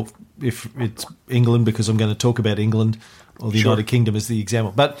difficult if it's England, because I'm going to talk about England or the United Kingdom as the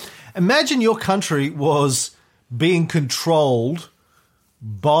example. But imagine your country was being controlled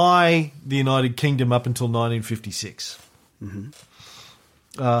by the United Kingdom up until 1956.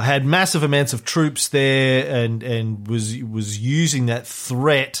 Mm-hmm. Had massive amounts of troops there and was using that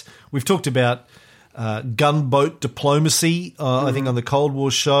threat. We've talked about gunboat diplomacy, I think on the Cold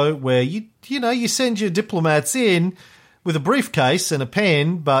War show, where you send your diplomats in with a briefcase and a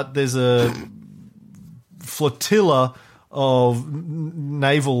pen, but there's a flotilla of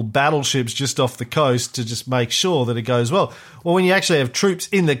naval battleships just off the coast to just make sure that it goes well. Well, when you actually have troops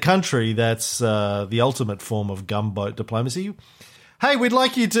in the country, that's the ultimate form of gunboat diplomacy. Hey, we'd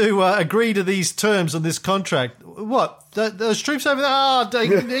like you to agree to these terms on this contract. What? Those troops over there?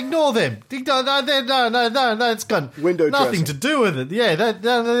 Ignore them. No, it's got nothing to do with it. Yeah,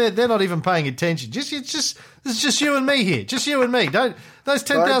 they're not even paying attention. It's just you and me here. Just you and me. Those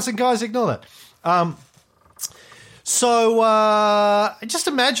 10,000 guys, ignore that. So just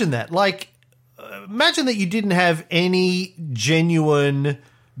imagine that. Like, imagine that you didn't have any genuine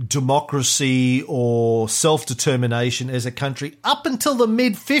democracy or self-determination as a country up until the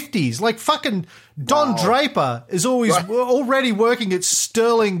mid-50s. Like, fucking Don Draper is already working at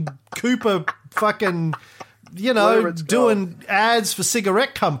Sterling Cooper fucking, doing ads for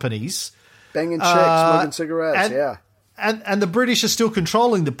cigarette companies. Banging chicks, smoking cigarettes, And the British are still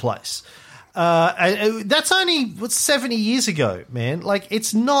controlling the place. That's only 70 years ago, man. Like,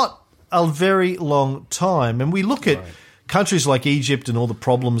 it's not a very long time. And we look at countries like Egypt and all the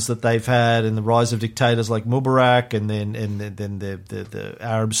problems that they've had, and the rise of dictators like Mubarak, and then the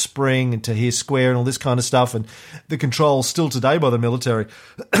Arab Spring and Tahrir Square and all this kind of stuff, and the control still today by the military.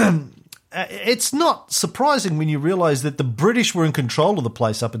 It's not surprising when you realise that the British were in control of the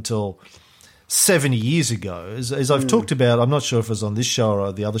place up until 70 years ago. As I've talked about, I'm not sure if it was on this show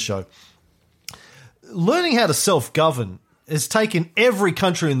or the other show, learning how to self-govern has taken every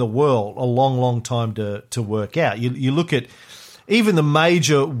country in the world a long, long time to work out. You look at even the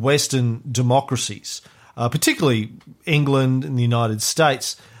major Western democracies, particularly England and the United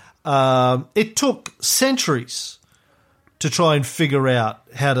States. It took centuries to try and figure out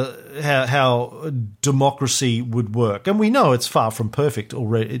how democracy would work. And we know it's far from perfect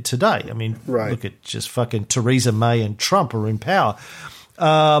already today. I mean, look at just fucking Theresa May and Trump are in power.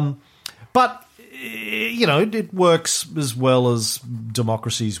 But, it works as well as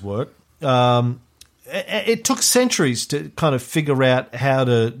democracies work. It took centuries to kind of figure out how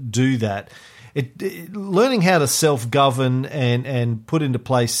to do that. Learning how to self-govern and put into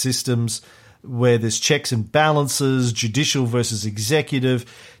place systems where there's checks and balances, judicial versus executive,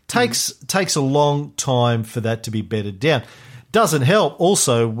 takes a long time for that to be bedded down. Doesn't help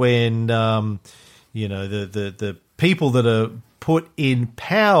also when the people that are put in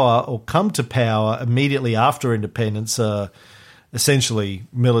power or come to power immediately after independence are essentially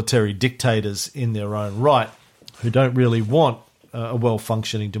military dictators in their own right who don't really want a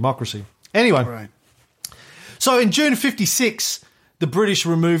well-functioning democracy. Anyway, so in June 56, the British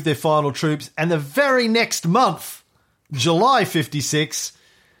removed their final troops, and the very next month, July 56,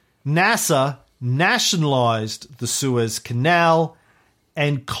 NASA nationalised the Suez Canal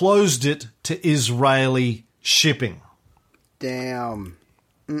and closed it to Israeli shipping. Damn.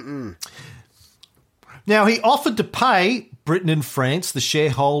 Now, he offered to pay Britain and France, the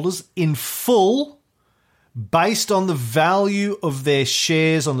shareholders, in full based on the value of their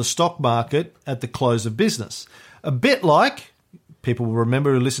shares on the stock market at the close of business. A bit like, people will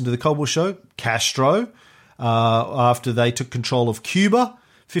remember who listened to the Cold War show, Castro, after they took control of Cuba,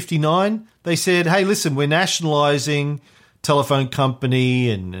 59, they said, hey, listen, we're nationalising telephone company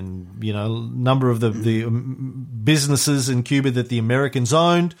and a number of the businesses in Cuba that the Americans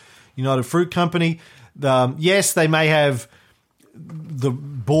owned, United Fruit Company. Yes, they may have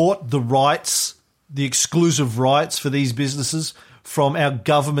bought the rights, the exclusive rights for these businesses from our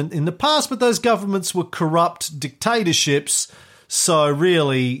government in the past, but those governments were corrupt dictatorships, so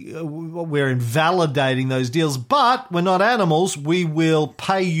really we're invalidating those deals. But we're not animals. We will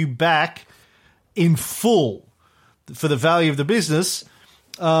pay you back in full for the value of the business.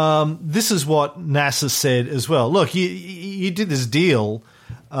 This is what NASA said as well. Look, you did this deal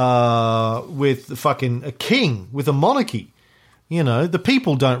with fucking a king, with a monarchy. The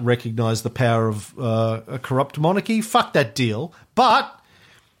people don't recognise the power of a corrupt monarchy. Fuck that deal. But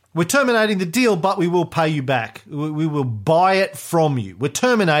we're terminating the deal, but we will pay you back. We will buy it from you. We're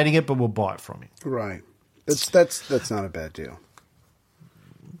terminating it, but we'll buy it from you. Right. That's not a bad deal.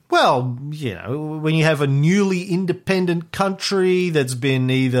 Well, when you have a newly independent country that's been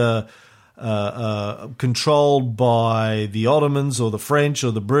either controlled by the Ottomans or the French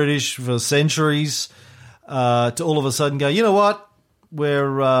or the British for centuries, to all of a sudden go, you know what,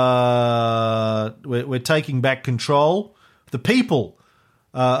 we're taking back control. The people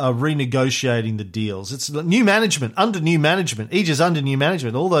are renegotiating the deals. It's new management, under new management. Aegis under new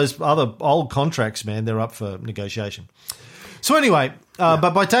management. All those other old contracts, man, they're up for negotiation. So anyway,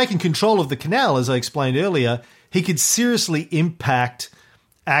 but by taking control of the canal, as I explained earlier, he could seriously impact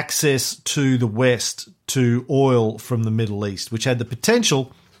access to the West to oil from the Middle East, which had the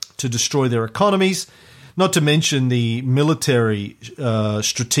potential to destroy their economies, not to mention the military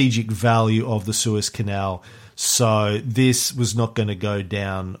strategic value of the Suez Canal. So this was not going to go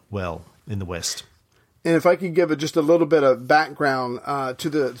down well in the West. And if I could give just a little bit of background to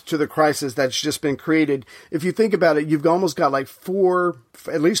the crisis that's just been created, if you think about it, you've almost got like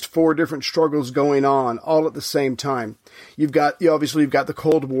at least four different struggles going on all at the same time. You've got the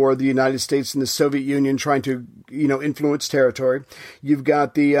Cold War, the United States and the Soviet Union trying to influence territory. You've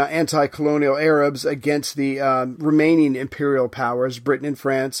got the anti-colonial Arabs against the remaining imperial powers, Britain and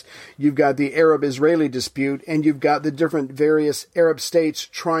France. You've got the Arab-Israeli dispute, and you've got the different various Arab states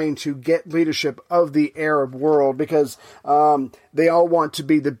trying to get leadership of the Arab world because they all want to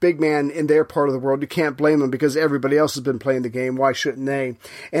be the big man in their part of the world. You can't blame them because everybody else has been playing the game. Why shouldn't they?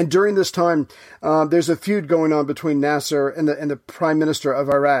 And during this time, there's a feud going on between Nasser and the Prime Minister of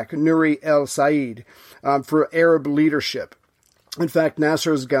Iraq, Nouri el-Said, for Arab leadership. In fact,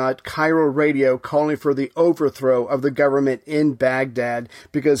 Nasser's got Cairo radio calling for the overthrow of the government in Baghdad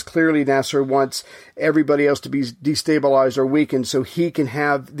because clearly Nasser wants everybody else to be destabilized or weakened so he can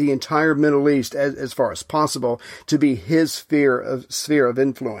have the entire Middle East, as far as possible, to be his sphere of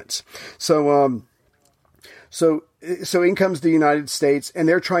influence. So in comes the United States, and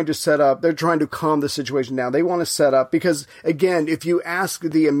they're trying to calm the situation down. They want to set up, because again, if you ask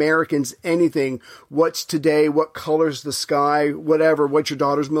the Americans anything, what's today, what color's the sky, whatever, what's your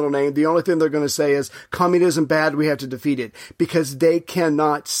daughter's middle name, the only thing they're going to say is, communism bad, we have to defeat it, because they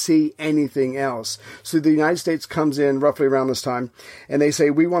cannot see anything else. So the United States comes in roughly around this time, and they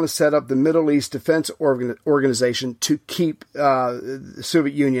say, we want to set up the Middle East Defense Organization to keep the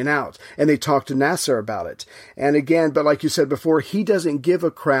Soviet Union out. And they talk to Nasser about it. And again, but like you said before, he doesn't give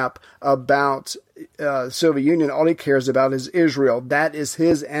a crap about Soviet Union. All he cares about is Israel. That is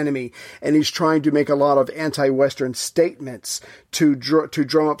his enemy, and he's trying to make a lot of anti-Western statements to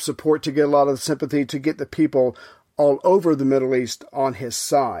drum up support, to get a lot of sympathy, to get the people all over the Middle East on his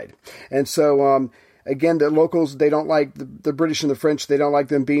side. And so again, the locals, they don't like the British and the French. They don't like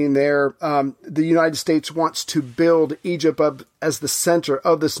them being there. The United States wants to build Egypt up as the center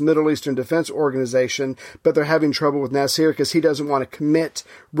of this Middle Eastern Defense Organization, but they're having trouble with Nasser because he doesn't want to commit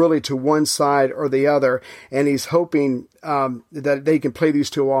really to one side or the other, and he's hoping that they can play these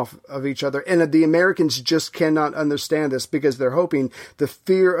two off of each other. And the Americans just cannot understand this because they're hoping the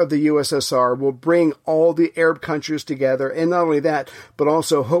fear of the USSR will bring all the Arab countries together, and not only that, but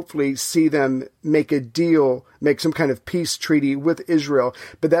also hopefully see them make a deal, make some kind of peace treaty with Israel.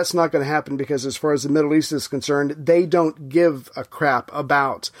 But that's not going to happen because as far as the Middle East is concerned, they don't give a crap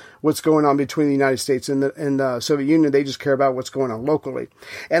about what's going on between the United States and the Soviet Union. They just care about what's going on locally.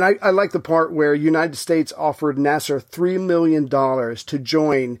 And I like the part where United States offered Nasser $3 million to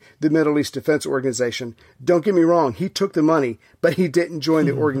join the Middle East Defense Organization. Don't get me wrong, he took the money, but he didn't join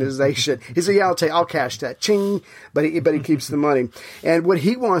the organization. He said, yeah, I'll cash that. Ching. But he keeps the money. And what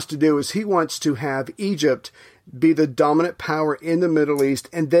he wants to do is he wants to have Egypt be the dominant power in the Middle East,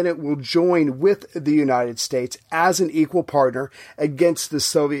 and then it will join with the United States as an equal partner against the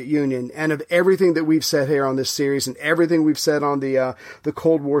Soviet Union. And of everything that we've said here on this series and everything we've said on the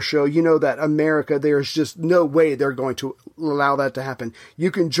Cold War show, you know that America, there's just no way they're going to allow that to happen.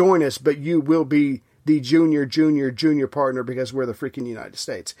 You can join us, but you will be the junior partner because we're the freaking United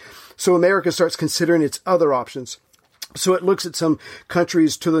States. So America starts considering its other options. So it looks at some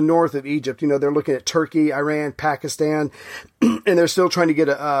countries to the north of Egypt. They're looking at Turkey, Iran, Pakistan, and they're still trying to get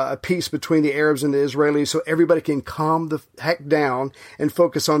a peace between the Arabs and the Israelis so everybody can calm the heck down and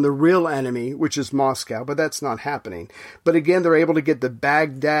focus on the real enemy, which is Moscow. But that's not happening. But again, they're able to get the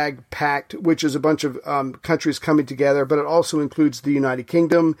Baghdad Pact, which is a bunch of countries coming together, but it also includes the United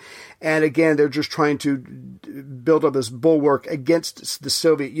Kingdom. And again, they're just trying to build up this bulwark against the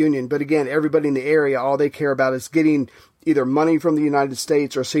Soviet Union. But again, everybody in the area, all they care about is getting either money from the United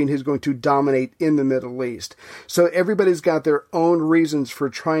States or seeing who's going to dominate in the Middle East. So everybody's got their own reasons for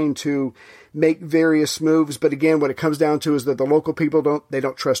trying to make various moves. But again, what it comes down to is that the local people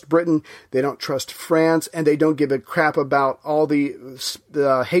don't trust Britain, they don't trust France, and they don't give a crap about all the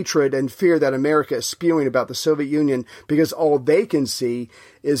hatred and fear that America is spewing about the Soviet Union, because all they can see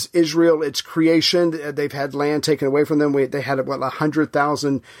is Israel, its creation. They've had land taken away from them. They had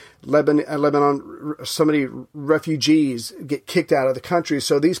 100,000 Lebanon, so many refugees get kicked out of the country.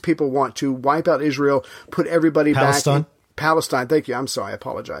 So these people want to wipe out Israel, put everybody back. Palestine, thank you. I'm sorry, I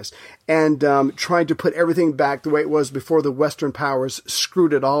apologize. And trying to put everything back the way it was before the Western powers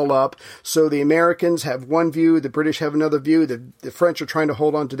screwed it all up. So the Americans have one view, the British have another view, the French are trying to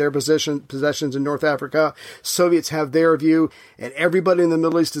hold on to their possessions in North Africa, Soviets have their view, and everybody in the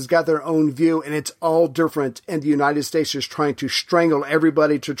Middle East has got their own view, and it's all different. And the United States is trying to strangle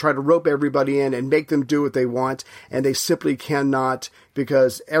everybody, to try to rope everybody in and make them do what they want, and they simply cannot,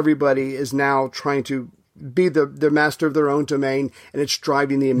 because everybody is now trying to be the master of their own domain, and it's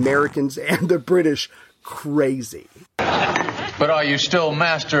driving the Americans and the British crazy. But are you still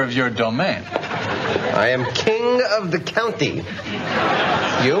master of your domain? I am king of the county.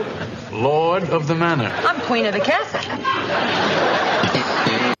 You? Lord of the manor. I'm queen of the castle.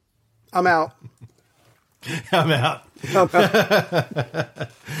 I'm out. I'm out.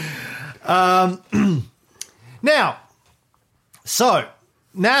 Now, so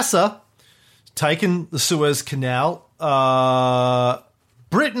NASA taken the Suez Canal.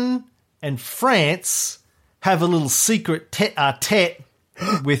 Britain and France have a little secret tete-a-tete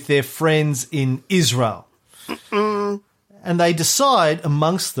with their friends in Israel. And they decide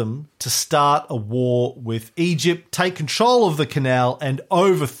amongst them to start a war with Egypt, take control of the canal, and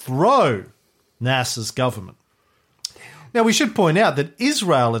overthrow NASA's government. Now, we should point out that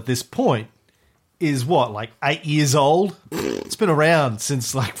Israel at this point is what, like 8 years old? It's been around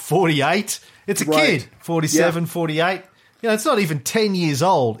since like 48. It's a kid, 47, 48. You know, it's not even 10 years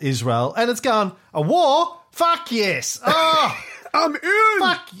old, Israel. And it's gone, a war? Fuck yes. Oh, I'm in.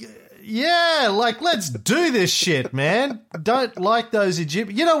 fuck yeah. Like, let's do this shit, man. Don't like those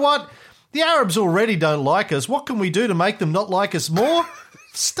Egyptians. You know what? The Arabs already don't like us. What can we do to make them not like us more?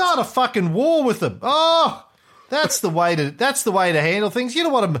 Start a fucking war with them. Oh, that's the way to handle things. You know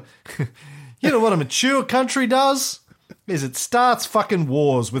what a mature country does? Is it starts fucking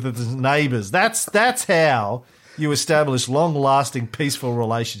wars with its neighbours. That's how you establish long-lasting, peaceful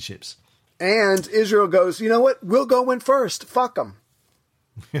relationships. And Israel goes, you know what? We'll go in first. Fuck them.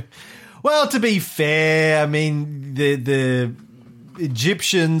 Well, to be fair, I mean, the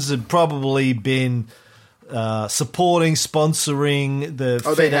Egyptians had probably been supporting, sponsoring the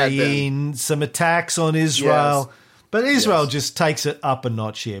Fedayeen, some attacks on Israel. Yes. But Israel just takes it up a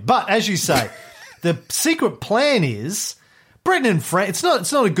notch here. But as you say, the secret plan is Britain and France.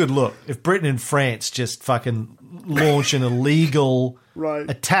 It's not a good look if Britain and France just fucking launch an illegal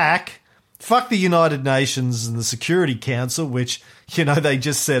attack. Fuck the United Nations and the Security Council, which, you know, they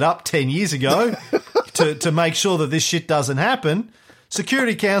just set up 10 years ago to make sure that this shit doesn't happen.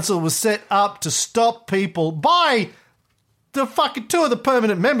 Security Council was set up to stop people by the fucking two of the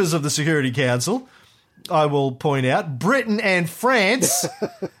permanent members of the Security Council, I will point out, Britain and France.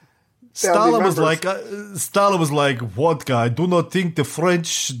 Stalin was like, what guy? I do not think the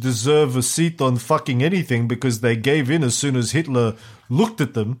French deserve a seat on fucking anything because they gave in as soon as Hitler looked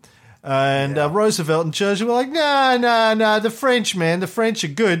at them. And Roosevelt and Churchill were like, no, the French, man, the French are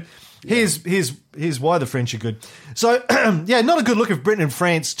good. Here's why the French are good. So, yeah, not a good look if Britain and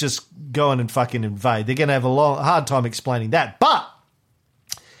France just go in and fucking invade. They're going to have a hard time explaining that. But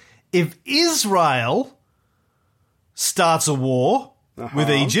if Israel starts a war with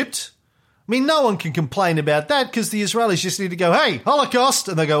Egypt, I mean, no one can complain about that because the Israelis just need to go, hey, Holocaust,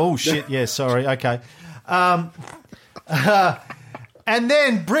 and they go, oh, shit, yeah, sorry, okay. And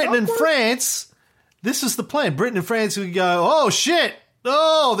then Britain and France, this is the plan. Britain and France would go, oh, shit,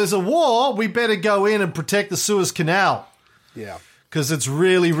 oh, there's a war, we better go in and protect the Suez Canal. Yeah. Because it's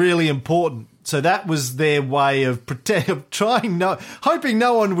really, really important. So that was their way of hoping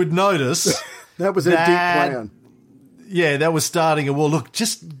no one would notice. That was their deep plan. Yeah, that was starting a war. Look,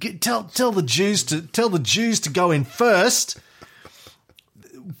 just tell the Jews to go in first.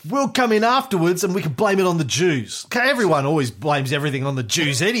 We'll come in afterwards, and we can blame it on the Jews. Okay, everyone always blames everything on the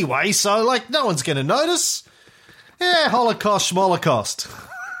Jews anyway, so like no one's going to notice. Yeah, Holocaust, schmolocaust.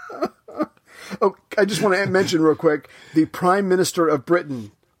 Oh, I just want to mention real quick: the Prime Minister of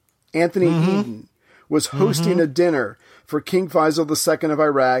Britain, Anthony Eden, was hosting a dinner for King Faisal II of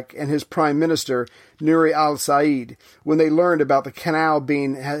Iraq and his Prime Minister, Nuri al-Said, when they learned about the canal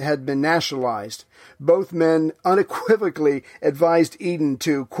had been nationalized. Both men unequivocally advised Eden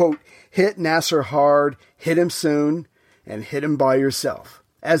to, quote, hit Nasser hard, hit him soon, and hit him by yourself.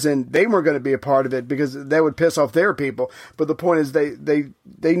 As in, they weren't going to be a part of it because that would piss off their people. But the point is they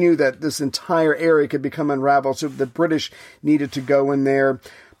knew that this entire area could become unraveled, so the British needed to go in there.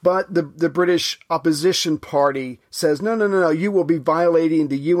 But the British opposition party says, no, you will be violating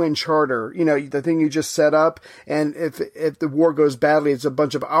the UN Charter, you know, the thing you just set up. And if the war goes badly, it's a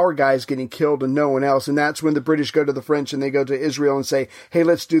bunch of our guys getting killed and no one else. And that's when the British go to the French and they go to Israel and say, hey,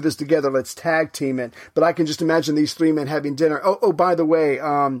 let's do this together. Let's tag team it. But I can just imagine these three men having dinner. Oh, by the way,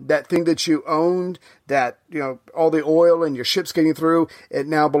 that thing that you owned, that, you know, all the oil and your ships getting through, it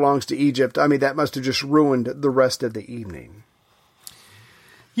now belongs to Egypt. I mean, that must have just ruined the rest of the evening.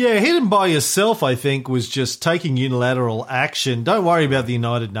 Yeah, hidden by yourself, I think, was just taking unilateral action. Don't worry about the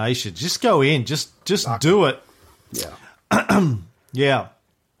United Nations. Just go in. Just do it. Yeah. Yeah.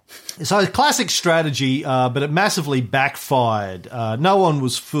 So classic strategy, but it massively backfired. No one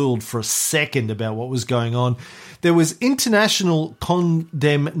was fooled for a second about what was going on. There was international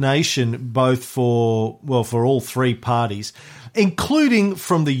condemnation both for all three parties, including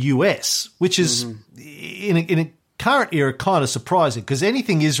from the US, which is in a current era kind of surprising, because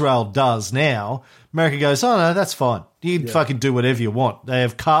anything Israel does now, America goes, oh no, that's fine. You can fucking do whatever you want. They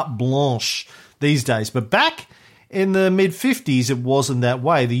have carte blanche these days. But back in the mid-50s, it wasn't that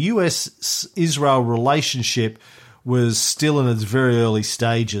way. The US-Israel relationship was still in its very early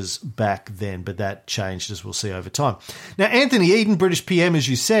stages back then, but that changed, as we'll see over time. Now, Anthony Eden, British PM, as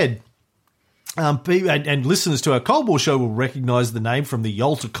you said, and listeners to our Cold War show will recognise the name from the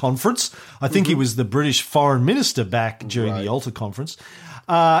Yalta Conference. I think he was the British foreign minister back during the Yalta Conference.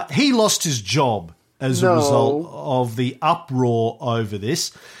 He lost his job as a result of the uproar over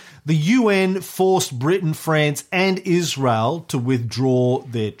this. The UN forced Britain, France, and Israel to withdraw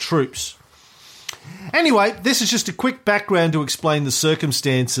their troops. Anyway, this is just a quick background to explain the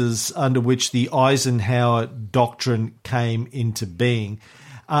circumstances under which the Eisenhower Doctrine came into being.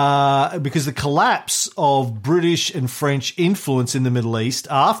 Because the collapse of British and French influence in the Middle East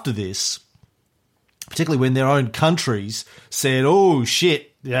after this, particularly when their own countries said, oh,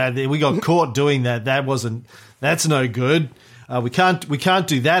 shit, we got caught doing that. That's no good. We can't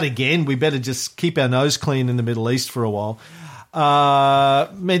do that again. We better just keep our nose clean in the Middle East for a while.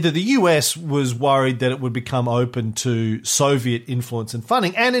 Meant that the US was worried that it would become open to Soviet influence and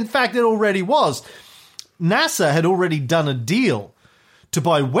funding. And in fact, it already was. NASA had already done a deal to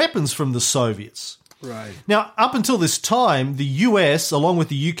buy weapons from the Soviets. Right. Now, up until this time, the US, along with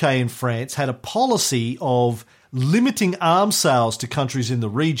the UK and France, had a policy of limiting arms sales to countries in the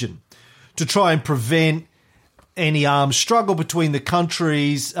region to try and prevent any armed struggle between the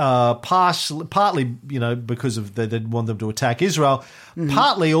countries, partly, because of they didn't want them to attack Israel,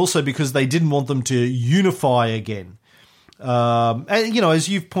 partly also because they didn't want them to unify again. And, as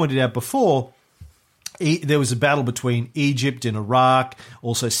you've pointed out before, there was a battle between Egypt and Iraq,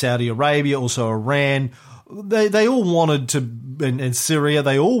 also Saudi Arabia, also Iran. They all wanted to, and Syria,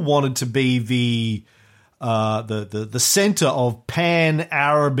 they all wanted to be the center of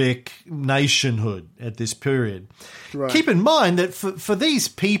pan-Arabic nationhood at this period. Right. Keep in mind that for these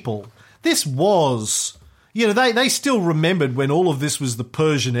people, this was, they still remembered when all of this was the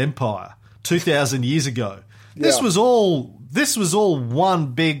Persian Empire 2,000 years ago. This was all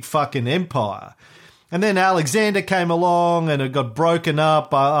one big fucking empire. And then Alexander came along and it got broken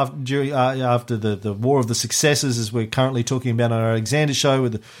up after the War of the Successors, as we're currently talking about on our Alexander show,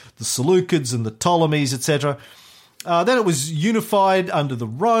 with the Seleucids and the Ptolemies, etc. Then it was unified under the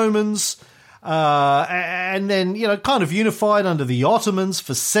Romans, and then, kind of unified under the Ottomans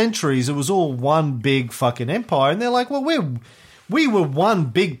for centuries. It was all one big fucking empire. And they're like, well, we were one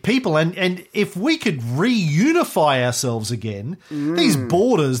big people, and if we could reunify ourselves again, these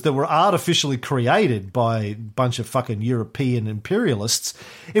borders that were artificially created by a bunch of fucking European imperialists,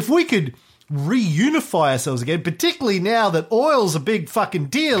 if we could reunify ourselves again, particularly now that oil's a big fucking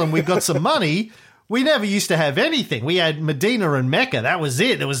deal and we've got some money, we never used to have anything. We had Medina and Mecca. That was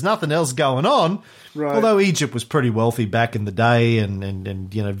it. There was nothing else going on. Right. Although Egypt was pretty wealthy back in the day, and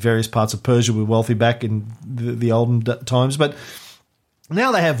various parts of Persia were wealthy back in the olden times, but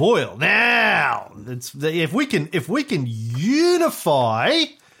now they have oil. Now, if we can unify,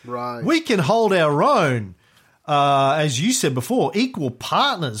 right, we can hold our own. As you said before, equal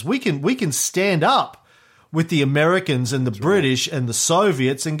partners. We can stand up with the Americans and the British and the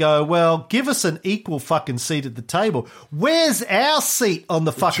Soviets and go, well, give us an equal fucking seat at the table. Where's our seat on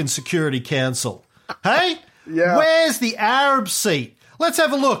the fucking Security Council? Hey? Yeah. Where's the Arab seat? Let's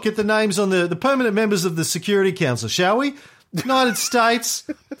have a look at the names on the permanent members of the Security Council, shall we? United States,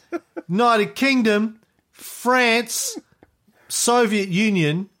 United Kingdom, France, Soviet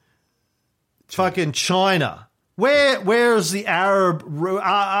Union, fucking China. Where is the Arab?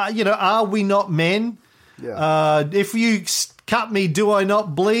 Are we not men? Yeah. If you cut me, do I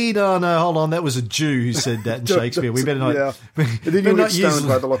not bleed? Oh no, hold on, that was a Jew who said that in Shakespeare. We better not. Yeah. Then you get stoned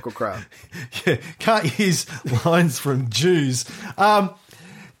by the local crowd. Yeah, can't use lines from Jews.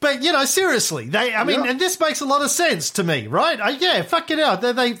 But, seriously, and this makes a lot of sense to me, right? Fuck it out.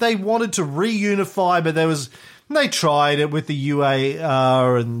 They wanted to reunify, but they tried it with the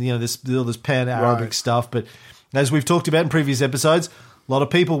UAR and, all this pan-Arabic stuff. But as we've talked about in previous episodes, a lot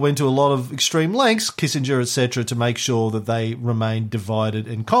of people went to a lot of extreme lengths, Kissinger, etc., to make sure that they remained divided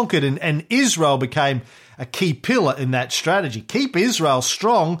and conquered. And Israel became a key pillar in that strategy. Keep Israel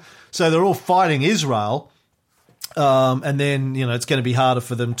strong so they're all fighting Israel. And then, it's going to be harder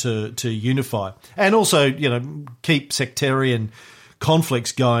for them to unify. And also, keep sectarian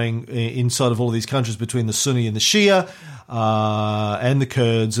conflicts going inside of all of these countries between the Sunni and the Shia, and the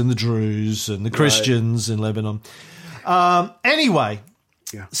Kurds and the Druze and the Christians in Lebanon. Anyway,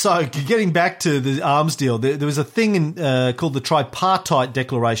 so getting back to the arms deal, there was a thing called the Tripartite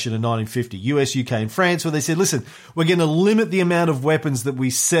Declaration in 1950, US, UK, and France, where they said, listen, we're going to limit the amount of weapons that we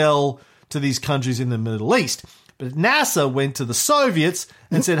sell to these countries in the Middle East. But NASA went to the Soviets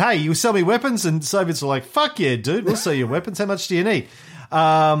and said, hey, you sell me weapons? And the Soviets were like, fuck yeah, dude, we'll sell you weapons. How much do you need?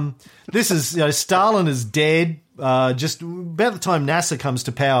 This is, Stalin is dead. Just about the time NASA comes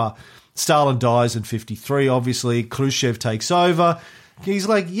to power, Stalin dies in 1953, obviously. Khrushchev takes over. He's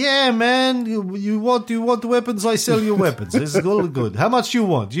like, yeah, man, you want the weapons? I sell you weapons. It's all good. How much you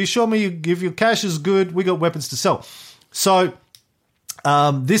want? You show me if your cash is good, we got weapons to sell. So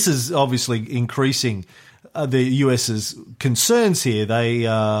this is obviously increasing the US's concerns here. They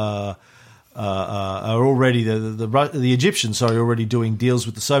are already, the Egyptians are already doing deals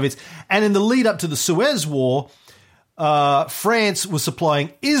with the Soviets. And in the lead up to the Suez War, France was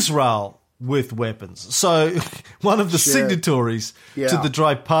supplying Israel with weapons. So one of the signatories to the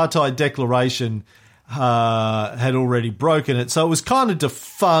Tripartite Declaration had already broken it. So it was kind of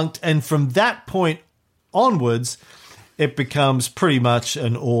defunct. And from that point onwards, it becomes pretty much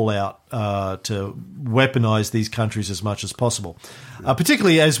an all-out to weaponize these countries as much as possible.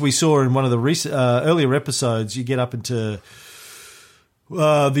 Particularly as we saw in one of the earlier episodes, you get up into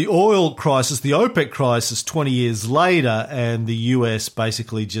the oil crisis, the OPEC crisis 20 years later, and the US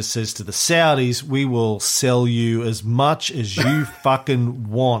basically just says to the Saudis, we will sell you as much as you fucking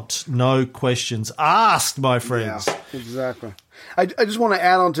want. No questions asked, my friends. Yeah, exactly. I just want to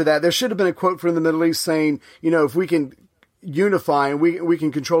add on to that. There should have been a quote from the Middle East saying, if we can unify and we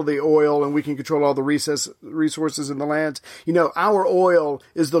can control the oil and we can control all the resources in the land. Our oil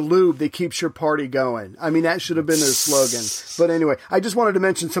is the lube that keeps your party going. I mean, that should have been their slogan. But anyway, I just wanted to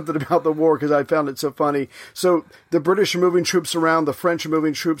mention something about the war because I found it so funny. So the British are moving troops around, the French are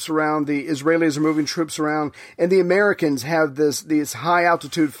moving troops around, the Israelis are moving troops around, and the Americans have these high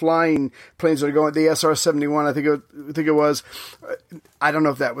altitude flying planes that are going, the SR-71, I think it was. I don't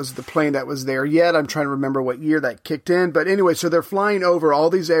know if that was the plane that was there yet. I'm trying to remember what year that kicked in. But anyway, so they're flying over all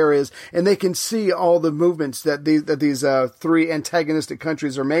these areas, and they can see all the movements that these three antagonistic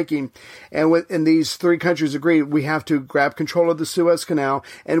countries are making. And these three countries agree, we have to grab control of the Suez Canal,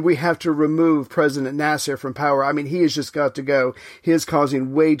 and we have to remove President Nasser from power. I mean, he has just got to go. He is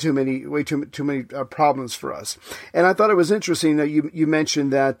causing way too many problems for us. And I thought it was interesting that you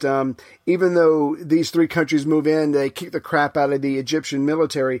mentioned that even though these three countries move in, they kick the crap out of the Egyptian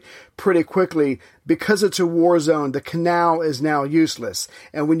military pretty quickly. Because it's a war zone, the canal is now useless.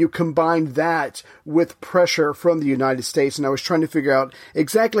 And when you combine that with pressure from the United States, and I was trying to figure out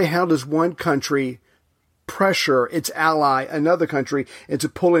exactly how does one country pressure its ally, another country, into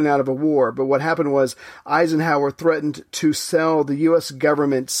pulling out of a war. But what happened was Eisenhower threatened to sell the U.S.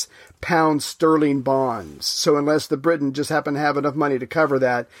 government's pound sterling bonds. So unless the Britain just happened to have enough money to cover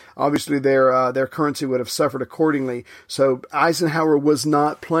that, obviously their currency would have suffered accordingly. So Eisenhower was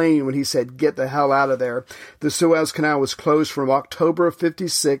not playing when he said, get the hell out of there. The Suez Canal was closed from October of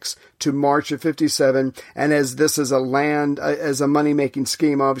 56 to March of 57. And as this is as a money-making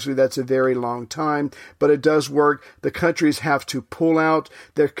scheme, obviously that's a very long time, but it does work. The countries have to pull out.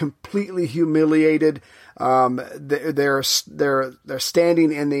 They're completely humiliated. Their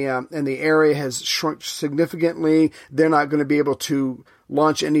standing in the area has shrunk significantly. They're not going to be able to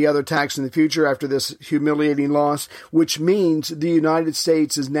launch any other attacks in the future after this humiliating loss, which means the United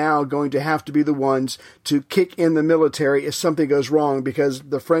States is now going to have to be the ones to kick in the military if something goes wrong, because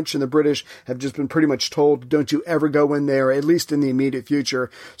the French and the British have just been pretty much told, don't you ever go in there, at least in the immediate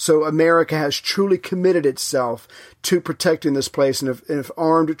future. So America has truly committed itself to protecting this place, and if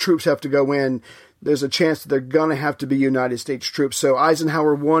armed troops have to go in, there's a chance that they're going to have to be United States troops. So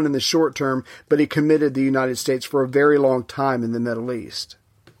Eisenhower won in the short term, but he committed the United States for a very long time in the Middle East.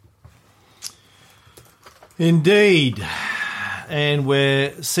 Indeed. And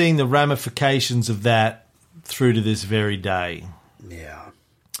we're seeing the ramifications of that through to this very day. Yeah.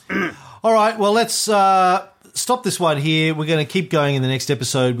 All right, well, let's stop this one here. We're going to keep going in the next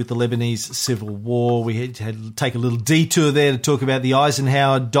episode with the Lebanese Civil War. We had to take a little detour there to talk about the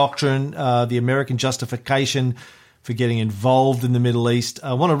Eisenhower Doctrine, the American justification for getting involved in the Middle East.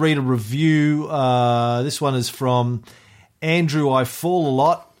 I want to read a review. This one is from Andrew I Fall a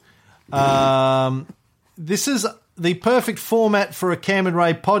Lot. This is the perfect format for a Cam and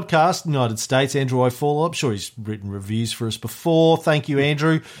Ray podcast, United States. Andrew I Fall. I'm sure he's written reviews for us before. Thank you,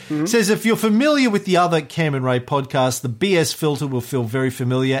 Andrew. Mm-hmm. Says, if you're familiar with the other Cam and Ray podcasts, the BS filter will feel very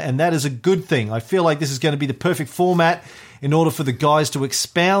familiar, and that is a good thing. I feel like this is going to be the perfect format. in order for the guys to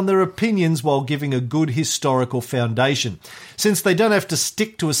expound their opinions while giving a good historical foundation. Since they don't have to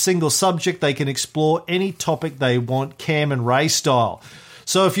stick to a single subject, they can explore any topic they want, Cam and Ray style.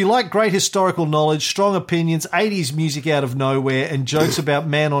 So if you like great historical knowledge, strong opinions, 80s music out of nowhere, and jokes about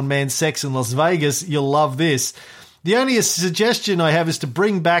man-on-man sex in Las Vegas, you'll love this. The only suggestion I have is to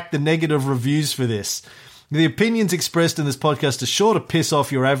bring back the negative reviews for this. The opinions expressed in this podcast are sure to piss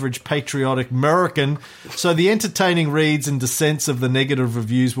off your average patriotic American, so the entertaining reads and dissents of the negative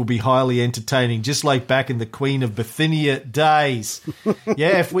reviews will be highly entertaining, just like back in the Queen of Bithynia days.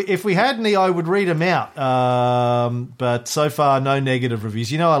 Yeah, if we had any, I would read them out. But so far, no negative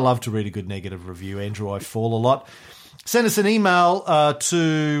reviews. You know I love to read a good negative review, Andrew. I fall a lot. Send us an email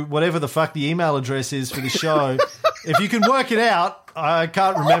to whatever the fuck the email address is for the show. If you can work it out, I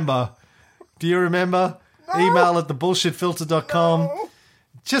can't remember. Do you remember? Email at thebullshitfilter.com. No.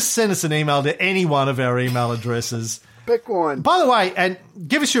 Just send us an email to any one of our email addresses. Pick one. By the way, and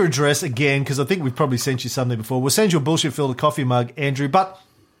give us your address again, because I think we've probably sent you something before. We'll send you a Bullshit Filter coffee mug, Andrew. But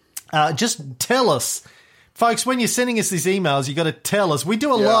just tell us, folks, when you're sending us these emails, you got to tell us. We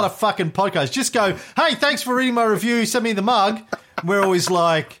do a lot of fucking podcasts. Just go, hey, thanks for reading my review. Send me the mug. We're always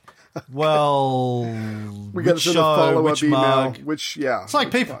like, well, we got to send a follow-up email. It's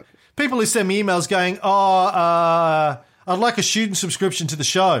like people who send me emails going, I'd like a student subscription to the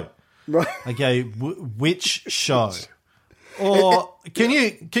show. Right. Okay, which show? Or can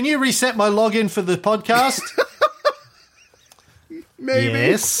you reset my login for the podcast? Maybe.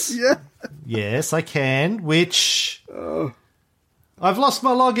 Yes. Yeah. Yes, I can. Which? I've lost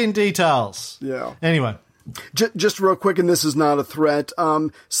my login details. Yeah. Anyway. Just real quick, and this is not a threat.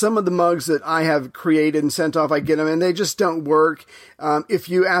 Some of the mugs that I have created and sent off, I get them, and they just don't work. If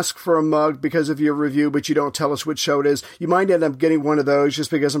you ask for a mug because of your review, but you don't tell us which show it is, you might end up getting one of those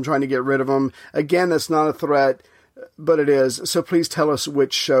just because I'm trying to get rid of them. Again, that's not a threat, but it is. So please tell us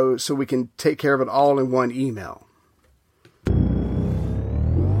which show so we can take care of it all in one email.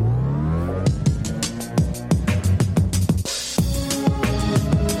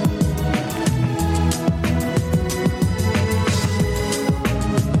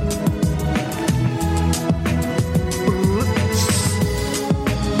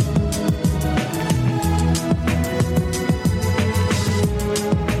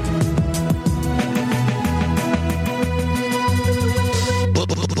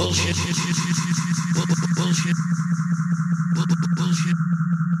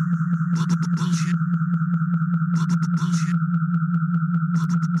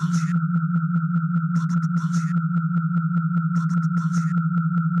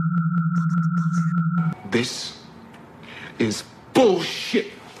 This